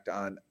impact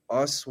on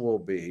us will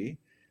be,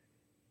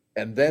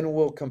 and then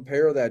we'll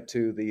compare that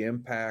to the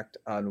impact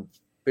on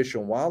fish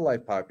and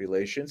wildlife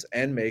populations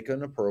and make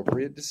an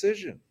appropriate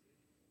decision.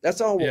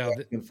 That's all we're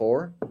asking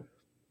for.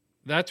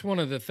 That's one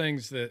of the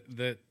things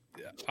that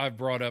I've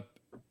brought up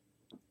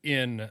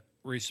in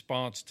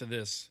response to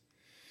this.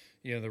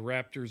 The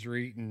raptors are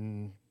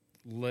eating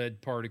lead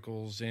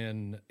particles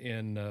in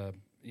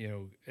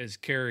as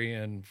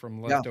carrion from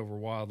leftover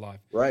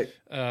wildlife. Right.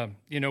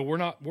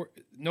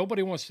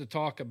 Nobody wants to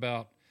talk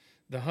about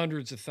the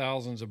hundreds of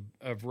thousands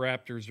of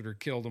raptors that are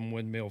killed in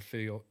windmill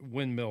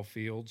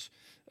fields.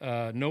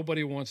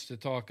 Nobody wants to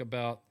talk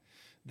about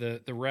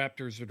the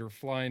raptors that are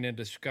flying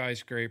into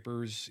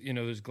skyscrapers,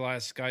 those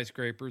glass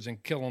skyscrapers,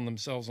 and killing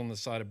themselves on the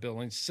side of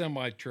buildings,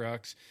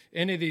 semi-trucks,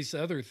 any of these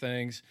other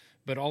things.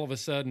 But all of a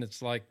sudden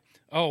it's like,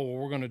 oh, well,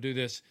 we're going to do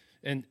this.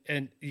 And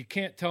you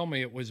can't tell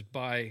me it was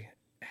by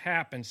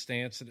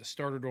happenstance that it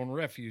started on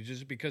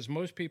refuges, because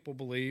most people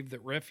believe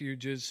that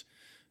refuges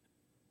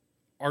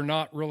are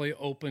not really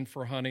open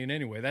for hunting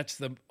anyway. That's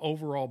the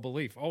overall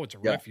belief. Oh, it's a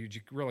refuge.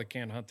 You really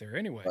can't hunt there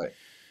anyway. Right.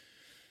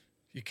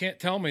 You can't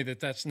tell me that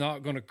that's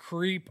not going to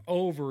creep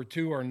over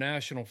to our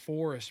national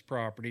forest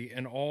property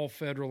and all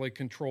federally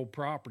controlled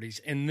properties.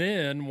 And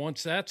then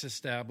once that's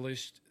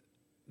established,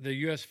 the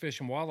U.S. Fish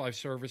and Wildlife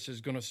Service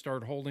is going to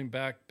start holding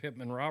back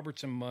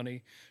Pittman-Robertson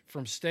money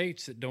from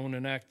states that don't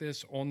enact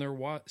this on their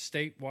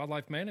state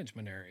wildlife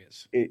management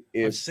areas.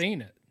 I've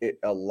seen it.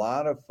 A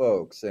lot of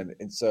folks, and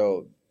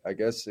so I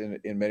guess in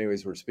many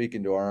ways we're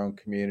speaking to our own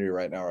community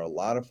right now. A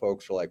lot of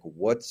folks are like,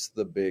 "What's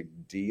the big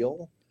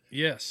deal?"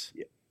 Yes.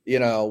 You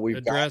know, we've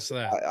Address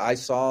got, that. I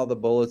saw the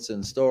bullets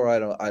in store. I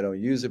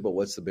don't use it, but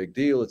what's the big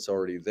deal? It's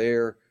already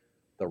there.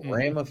 The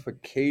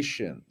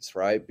ramifications,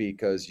 right?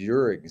 Because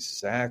you're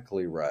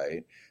exactly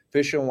right.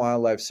 Fish and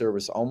Wildlife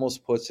Service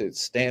almost puts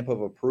its stamp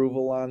of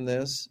approval on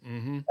this.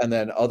 And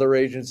then other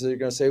agencies are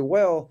going to say,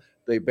 well,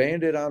 they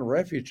banned it on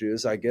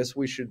refuges. I guess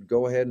we should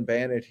go ahead and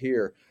ban it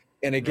here.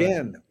 And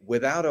again,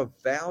 without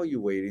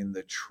evaluating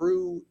the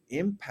true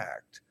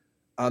impact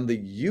on the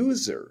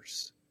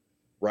users,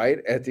 right?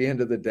 At the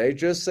end of the day,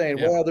 just saying,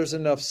 well, there's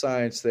enough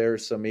science there,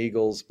 some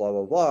eagles, blah,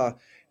 blah, blah.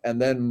 And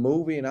then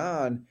moving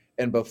on.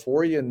 And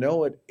before you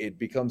know it, it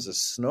becomes a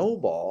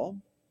snowball.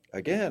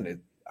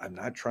 Again, I'm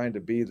not trying to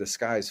be the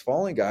sky's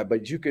falling guy,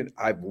 but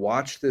I've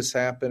watched this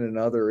happen in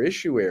other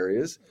issue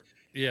areas.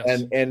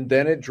 Yes. And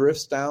then it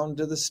drifts down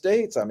to the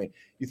states. I mean,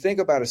 you think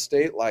about a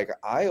state like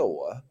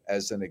Iowa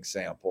as an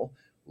example,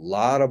 a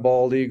lot of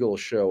bald eagles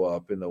show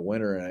up in the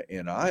winter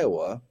in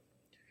Iowa.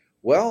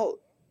 Well,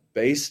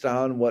 based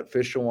on what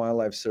Fish and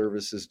Wildlife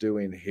Service is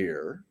doing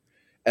here,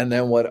 and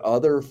then what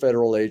other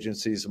federal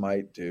agencies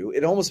might do,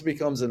 it almost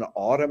becomes an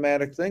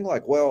automatic thing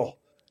like, well,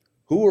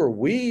 who are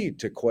we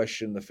to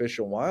question the Fish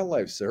and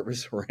Wildlife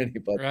Service or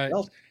anybody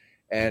else?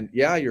 And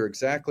yeah, you're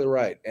exactly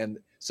right. And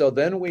so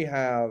then we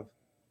have,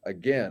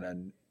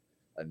 again,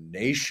 a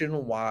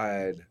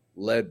nationwide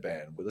lead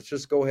ban. But let's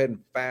just go ahead and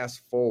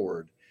fast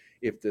forward.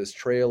 If this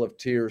trail of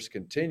tears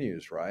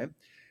continues, right?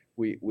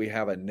 We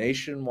have a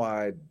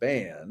nationwide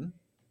ban.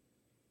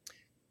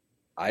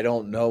 I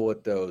don't know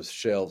what those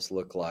shelves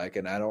look like,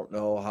 and I don't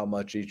know how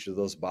much each of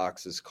those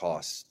boxes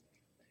costs.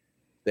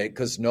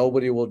 Because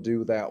nobody will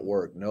do that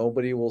work.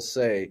 Nobody will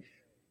say,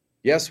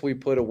 yes, we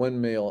put a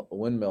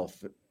windmill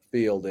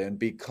field in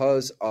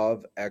because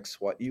of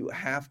X, Y. You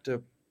have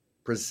to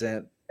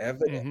present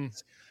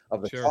evidence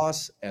of the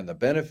costs and the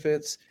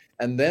benefits,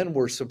 and then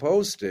we're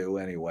supposed to,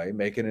 anyway,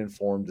 make an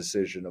informed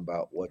decision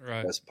about what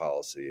the best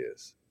policy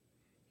is.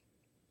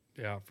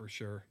 Yeah, for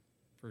sure.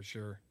 For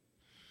sure.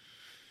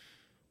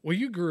 Well,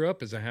 you grew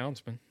up as a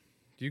houndsman.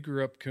 You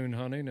grew up coon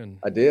hunting, and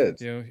I did.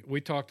 You know, we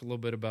talked a little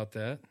bit about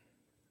that.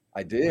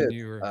 I did.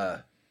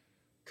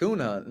 Coon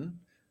hunting,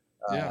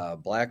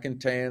 black and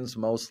tans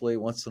mostly.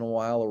 Once in a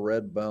while, a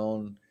red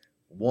bone.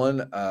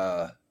 One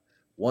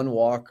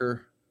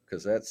walker,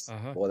 because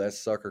that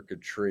sucker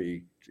could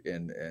tree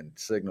and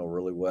signal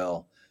really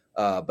well.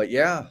 But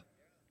yeah,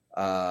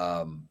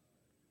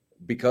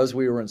 because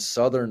we were in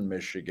southern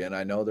Michigan,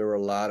 I know there were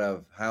a lot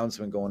of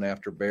houndsmen going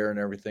after bear and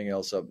everything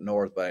else up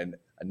north, but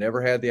I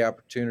never had the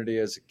opportunity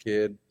as a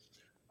kid.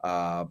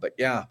 But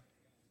yeah,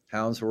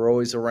 hounds were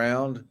always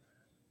around.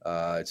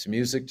 It's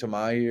music to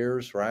my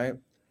ears, right?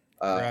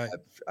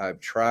 I've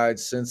tried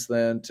since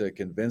then to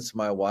convince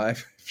my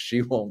wife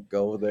she won't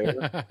go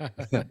there,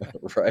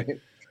 right?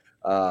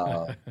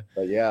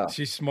 But yeah,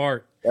 she's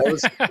smart. It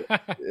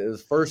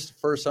was first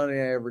hunting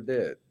I ever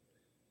did.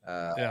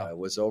 It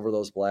was over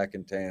those black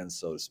and tans,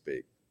 so to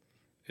speak.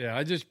 Yeah,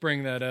 I just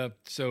bring that up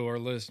so our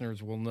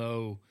listeners will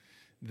know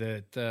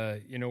that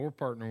we're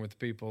partnering with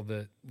people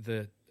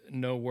that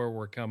know where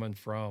we're coming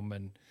from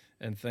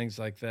and things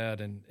like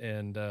that,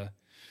 and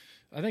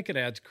I think it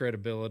adds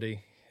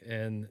credibility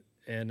and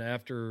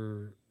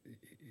after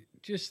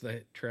just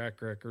the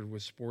track record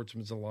with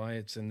Sportsman's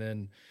Alliance, and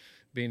then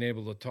being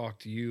able to talk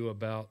to you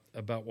about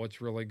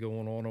what's really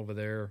going on over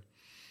there,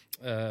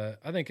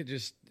 I think it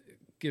just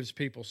gives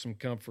people some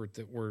comfort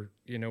that we're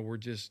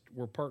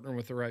partnering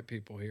with the right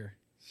people here.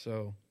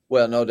 So,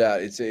 well, no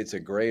doubt it's a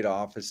great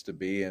office to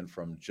be in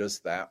from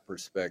just that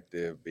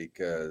perspective,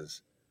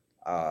 because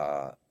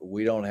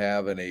we don't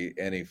have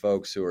any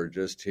folks who are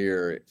just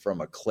here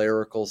from a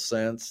clerical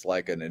sense,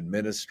 like an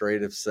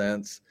administrative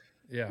sense.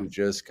 Yeah, who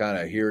just kind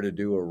of here to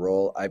do a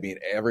role. I mean,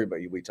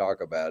 everybody, we talk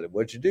about it.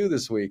 What'd you do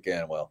this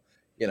weekend? Well,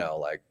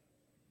 like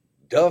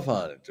dove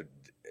hunted.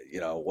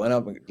 Went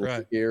up in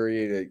the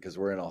area because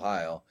we're in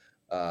Ohio.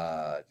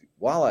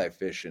 Walleye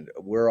fishing.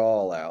 We're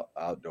all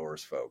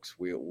outdoors folks.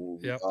 We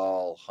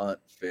all hunt,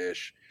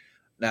 fish.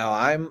 Now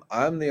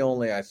I'm the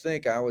only, I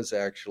think I was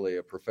actually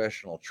a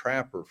professional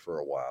trapper for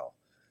a while.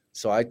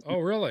 So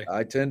really?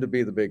 I tend to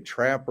be the big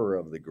trapper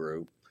of the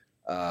group.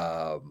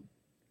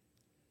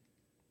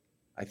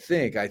 I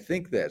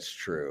think that's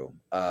true.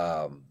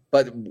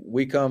 But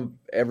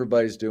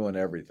everybody's doing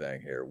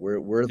everything here.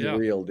 We're the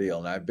real deal.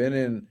 And I've been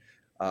in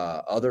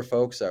other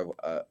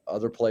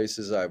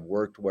places I've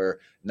worked where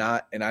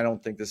and I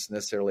don't think this is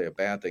necessarily a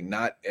bad thing.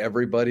 Not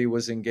everybody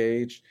was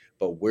engaged,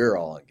 but we're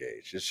all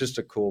engaged. It's just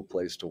a cool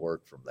place to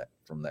work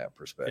from that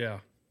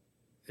perspective.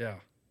 Yeah.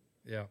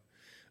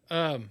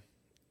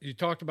 You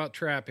talked about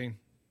trapping,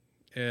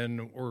 and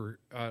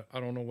I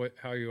don't know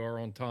how you are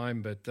on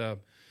time,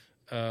 but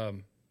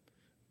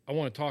I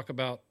want to talk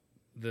about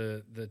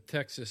the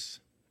Texas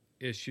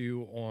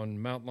issue on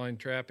mountain lion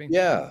trapping.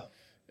 Yeah.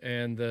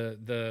 And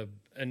the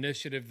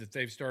initiative that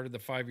they've started, the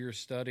 5-year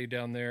study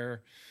down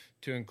there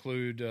to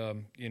include,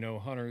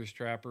 hunters,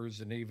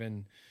 trappers, and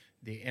even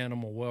the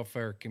animal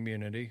welfare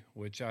community,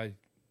 which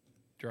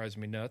drives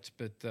me nuts.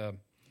 But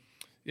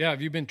yeah,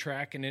 have you been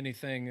tracking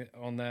anything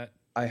on that?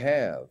 I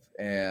have,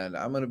 and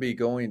I'm going to be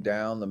going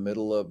down the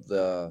middle of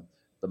the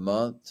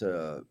month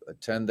to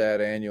attend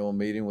that annual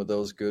meeting with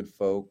those good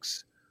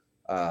folks.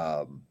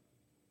 And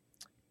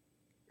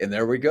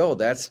there we go.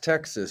 That's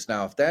Texas.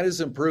 Now, if that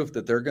isn't proof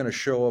that they're going to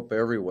show up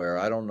everywhere,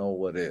 I don't know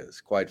what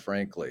is, quite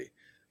frankly.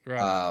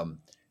 Right.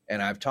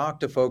 And I've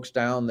talked to folks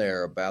down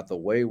there about the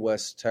way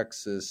West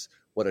Texas,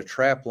 what a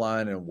trap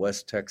line in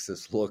West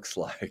Texas looks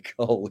like.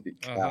 Holy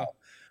cow.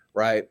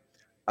 Right.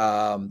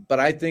 But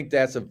I think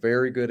that's a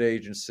very good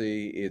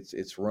agency.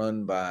 It's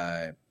run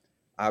by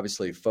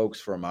obviously folks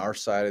from our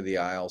side of the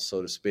aisle,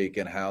 so to speak,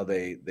 and how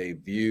they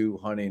view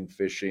hunting,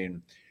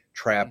 fishing,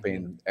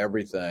 trapping,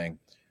 everything.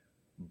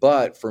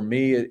 But for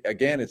me,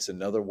 again, it's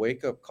another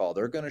wake up call.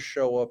 They're going to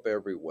show up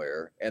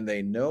everywhere, and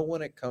they know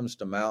when it comes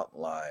to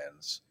mountain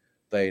lions,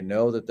 they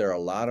know that there are a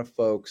lot of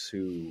folks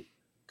who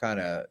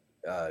kind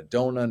of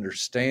don't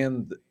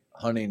understand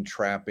hunting,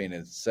 trapping,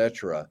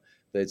 etc.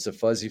 It's a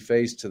fuzzy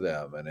face to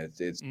them, and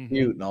it's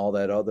cute and all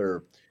that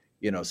other,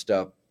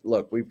 stuff.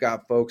 Look, we've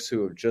got folks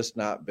who have just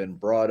not been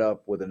brought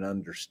up with an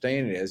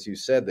understanding. As you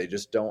said, they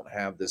just don't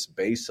have this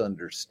base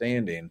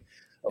understanding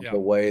of the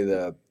way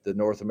the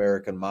North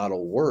American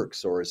model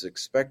works or is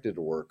expected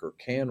to work or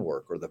can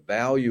work, or the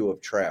value of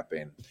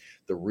trapping,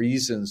 the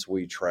reasons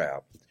we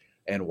trap,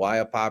 and why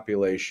a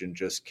population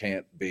just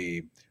can't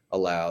be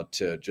allowed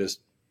to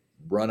just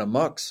run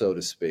amok, so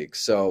to speak.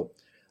 So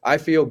I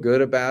feel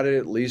good about it,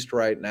 at least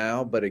right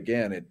now. But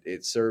again,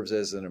 it serves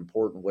as an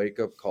important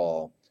wake-up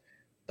call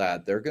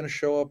that they're going to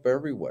show up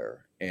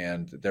everywhere.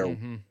 And they're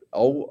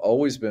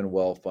always been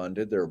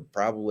well-funded. They're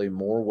probably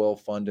more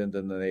well-funded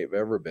than they've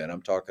ever been.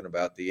 I'm talking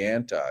about the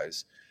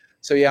antis.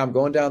 So, yeah, I'm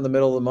going down the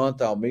middle of the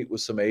month. I'll meet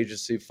with some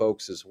agency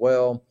folks as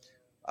well.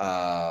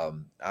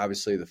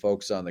 Obviously, the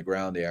folks on the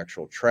ground, the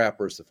actual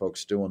trappers, the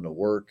folks doing the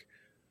work.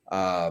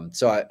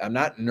 So I'm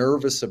not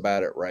nervous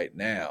about it right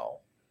now.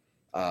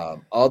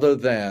 Other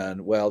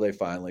than, well, they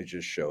finally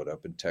just showed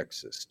up in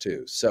Texas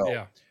too.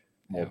 So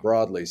more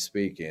broadly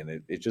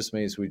speaking, it just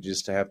means we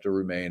just have to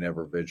remain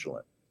ever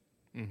vigilant.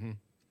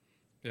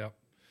 Yeah.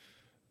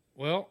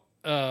 Well,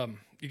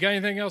 you got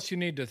anything else you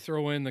need to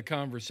throw in the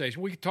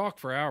conversation? We could talk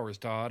for hours,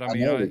 Todd. I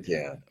mean, we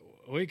can.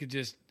 We could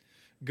just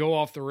go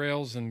off the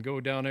rails and go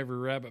down every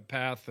rabbit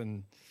path,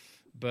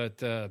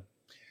 but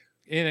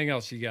anything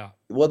else you got?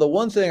 Well, the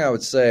one thing I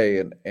would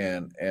say,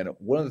 and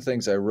one of the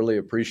things I really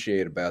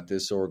appreciate about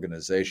this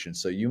organization,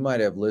 so you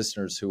might have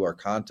listeners who are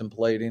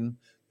contemplating,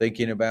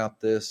 thinking about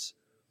this,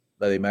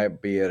 that they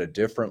might be at a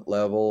different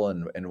level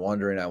and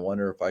wondering, I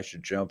wonder if I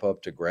should jump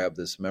up to grab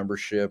this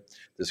membership,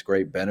 this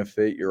great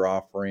benefit you're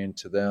offering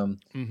to them.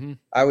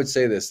 I would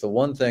say this, the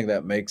one thing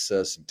that makes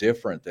us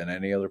different than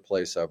any other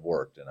place I've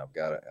worked, and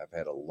I've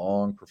had a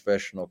long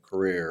professional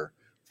career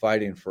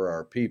fighting for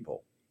our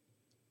people.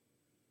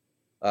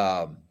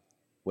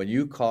 When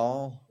you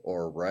call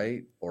or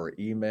write or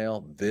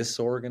email this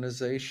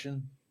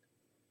organization,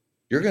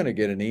 you're going to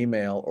get an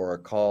email or a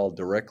call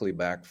directly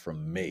back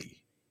from me.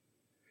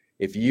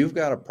 If you've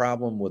got a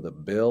problem with a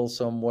bill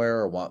somewhere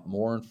or want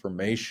more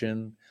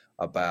information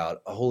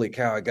about, oh, holy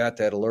cow, I got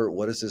that alert,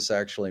 what does this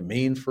actually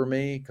mean for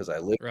me? Because I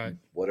live in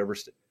whatever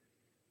state,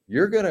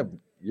 you're gonna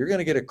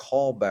get a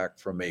call back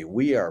from me.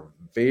 We are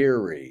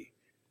very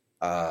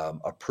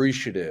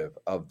appreciative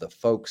of the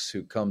folks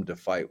who come to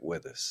fight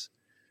with us.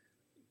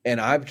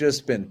 And I've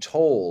just been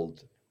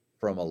told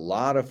from a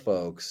lot of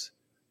folks,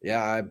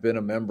 yeah, I've been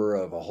a member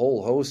of a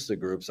whole host of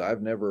groups.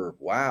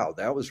 Wow,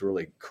 that was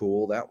really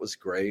cool. That was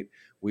great.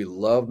 We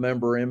love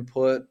member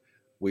input.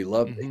 We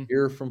love to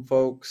hear from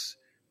folks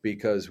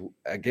because,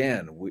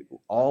 again,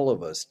 all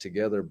of us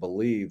together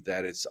believe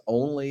that it's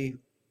only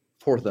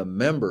for the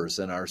members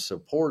and our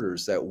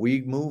supporters that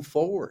we move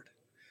forward,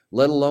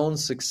 let alone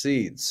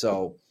succeed.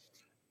 So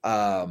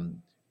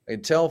and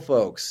tell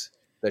folks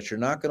that you're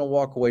not going to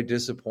walk away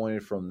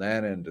disappointed from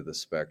that end of the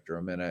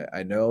spectrum. And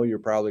I know you're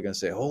probably going to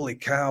say, holy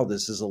cow,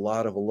 this is a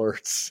lot of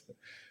alerts.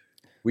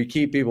 We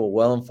keep people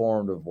well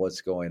informed of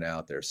what's going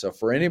out there. So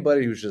for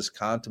anybody who's just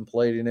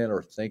contemplating it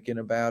or thinking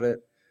about it,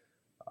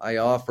 I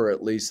offer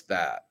at least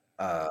that.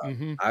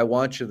 I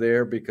want you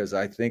there because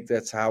I think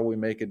that's how we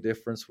make a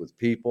difference with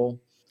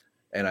people.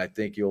 And I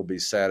think you'll be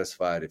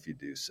satisfied if you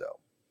do so.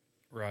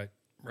 Right.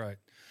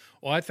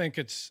 Well, I think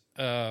it's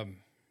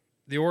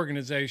the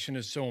organization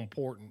is so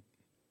important.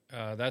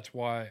 That's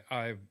why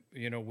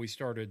we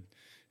started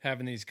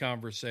having these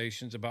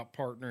conversations about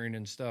partnering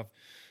and stuff.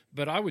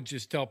 But I would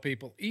just tell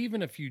people,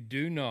 even if you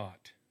do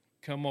not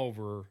come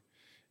over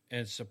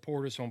and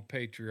support us on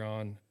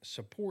Patreon,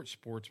 support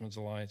Sportsman's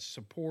Alliance,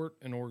 support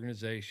an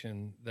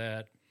organization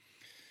that,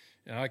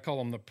 and I call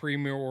them the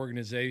premier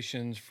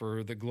organizations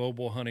for the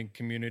global hunting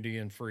community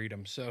and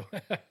freedom. So,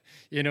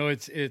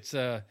 it's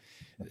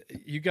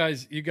you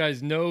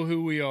guys know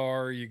who we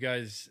are. You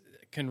guys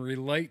can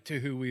relate to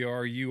who we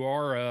are. You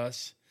are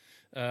us.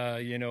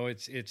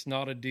 It's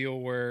not a deal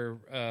where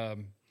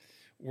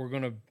we're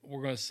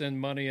gonna send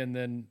money, and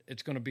then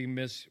it's gonna be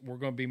we're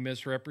gonna be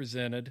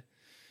misrepresented.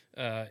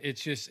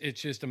 It's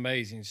just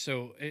amazing.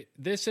 So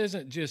this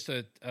isn't just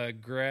a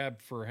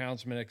grab for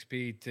Houndsman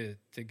XP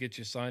to get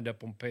you signed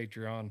up on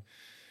Patreon.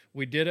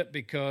 We did it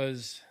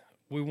because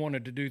we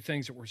wanted to do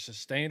things that were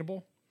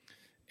sustainable,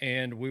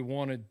 and we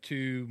wanted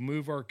to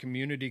move our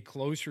community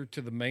closer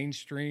to the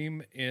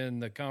mainstream in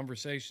the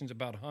conversations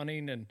about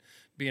hunting and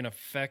being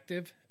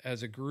effective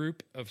as a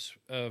group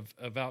of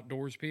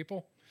outdoors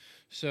people.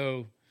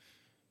 So,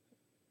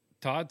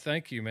 Todd,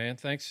 thank you, man.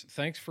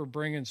 Thanks for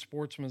bringing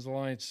Sportsman's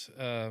Alliance,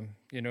 to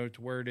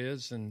where it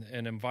is and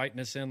inviting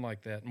us in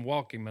like that and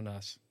welcoming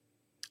us.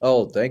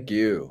 Oh, thank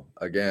you.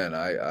 Again,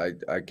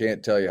 I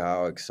can't tell you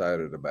how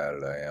excited about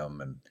it I am.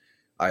 And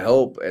I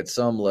hope at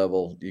some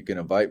level you can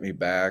invite me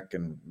back,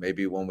 and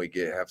maybe when we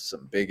have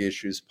some big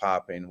issues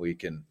popping, we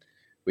can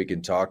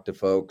talk to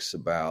folks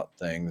about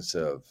things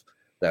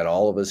that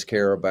all of us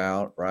care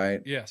about,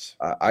 right? Yes.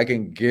 I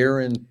can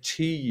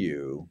guarantee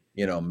you,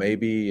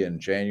 maybe in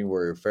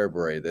January or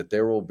February, that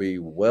there will be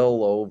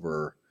well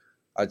over,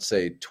 I'd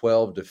say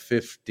 12 to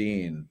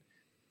 15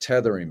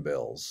 tethering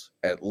bills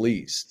at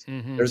least.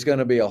 Mm-hmm. There's going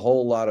to be a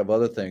whole lot of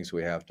other things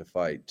we have to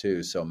fight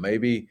too. So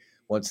maybe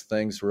once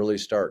things really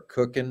start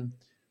cooking,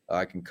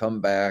 I can come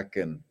back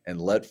and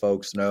let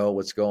folks know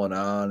what's going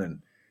on.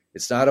 And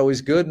it's not always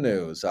good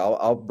news.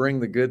 I'll bring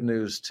the good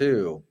news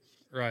too.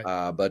 Right.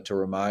 But to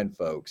remind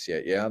folks,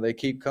 yeah, they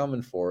keep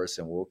coming for us,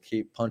 and we'll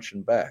keep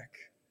punching back.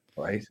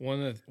 Right.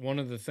 One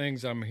of the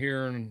things I'm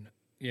hearing,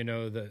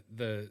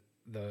 the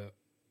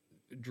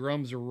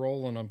drums are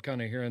rolling. I'm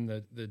kind of hearing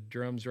the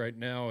drums right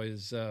now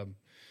is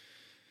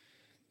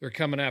they're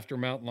coming after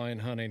mountain lion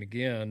hunting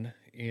again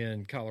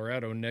in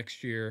Colorado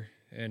next year,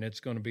 and it's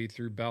going to be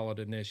through ballot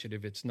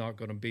initiative. It's not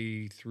going to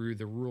be through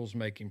the rules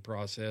making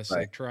process. Right.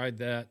 They tried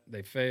that,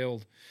 they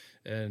failed,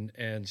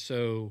 and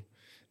so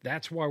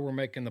that's why we're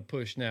making the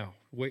push now.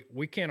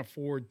 We can't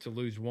afford to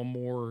lose one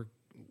more.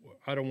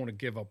 I don't want to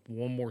give up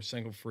one more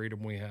single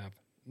freedom we have,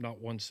 not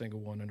one single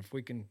one. And if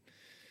we can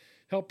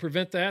help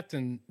prevent that,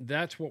 then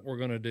that's what we're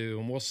going to do.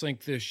 And we'll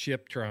sink this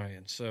ship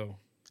trying. So,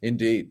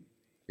 indeed.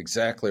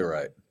 Exactly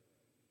right.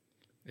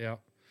 Yeah.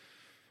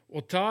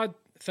 Well, Todd,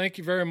 thank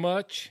you very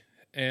much.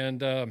 And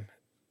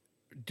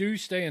do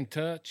stay in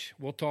touch.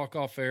 We'll talk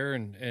off air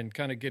and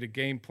kind of get a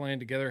game plan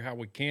together, how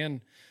we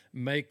can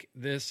make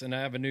this an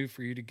avenue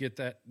for you to get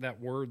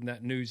that word and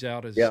that news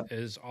out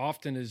as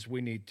often as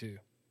we need to.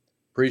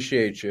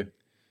 Appreciate you.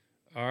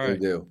 All right. We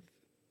do.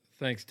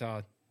 Thanks,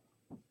 Todd.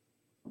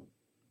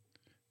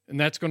 And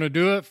that's going to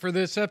do it for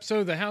this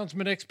episode of the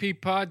Houndsman XP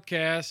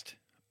podcast.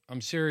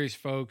 I'm serious,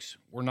 folks.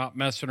 We're not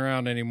messing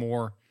around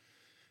anymore.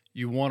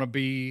 You want to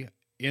be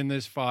in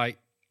this fight.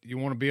 You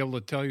want to be able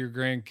to tell your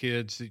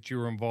grandkids that you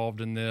were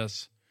involved in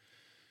this.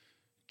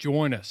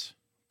 Join us.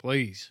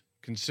 Please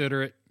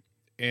consider it.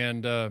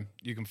 And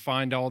you can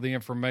find all the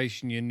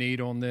information you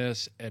need on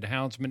this at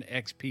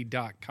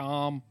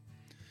houndsmanxp.com.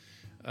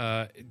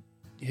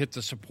 Hit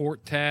the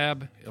support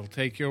tab. It'll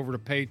take you over to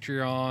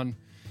Patreon.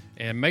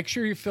 And make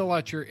sure you fill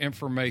out your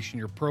information,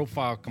 your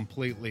profile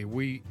completely.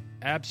 We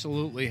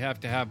absolutely have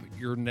to have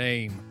your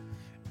name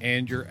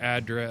and your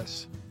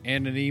address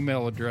and an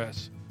email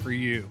address for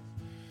you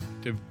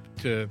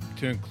to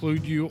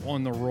include you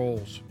on the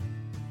rolls.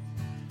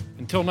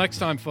 Until next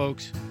time,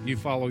 folks, you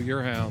follow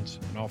your hounds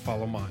and I'll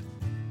follow mine.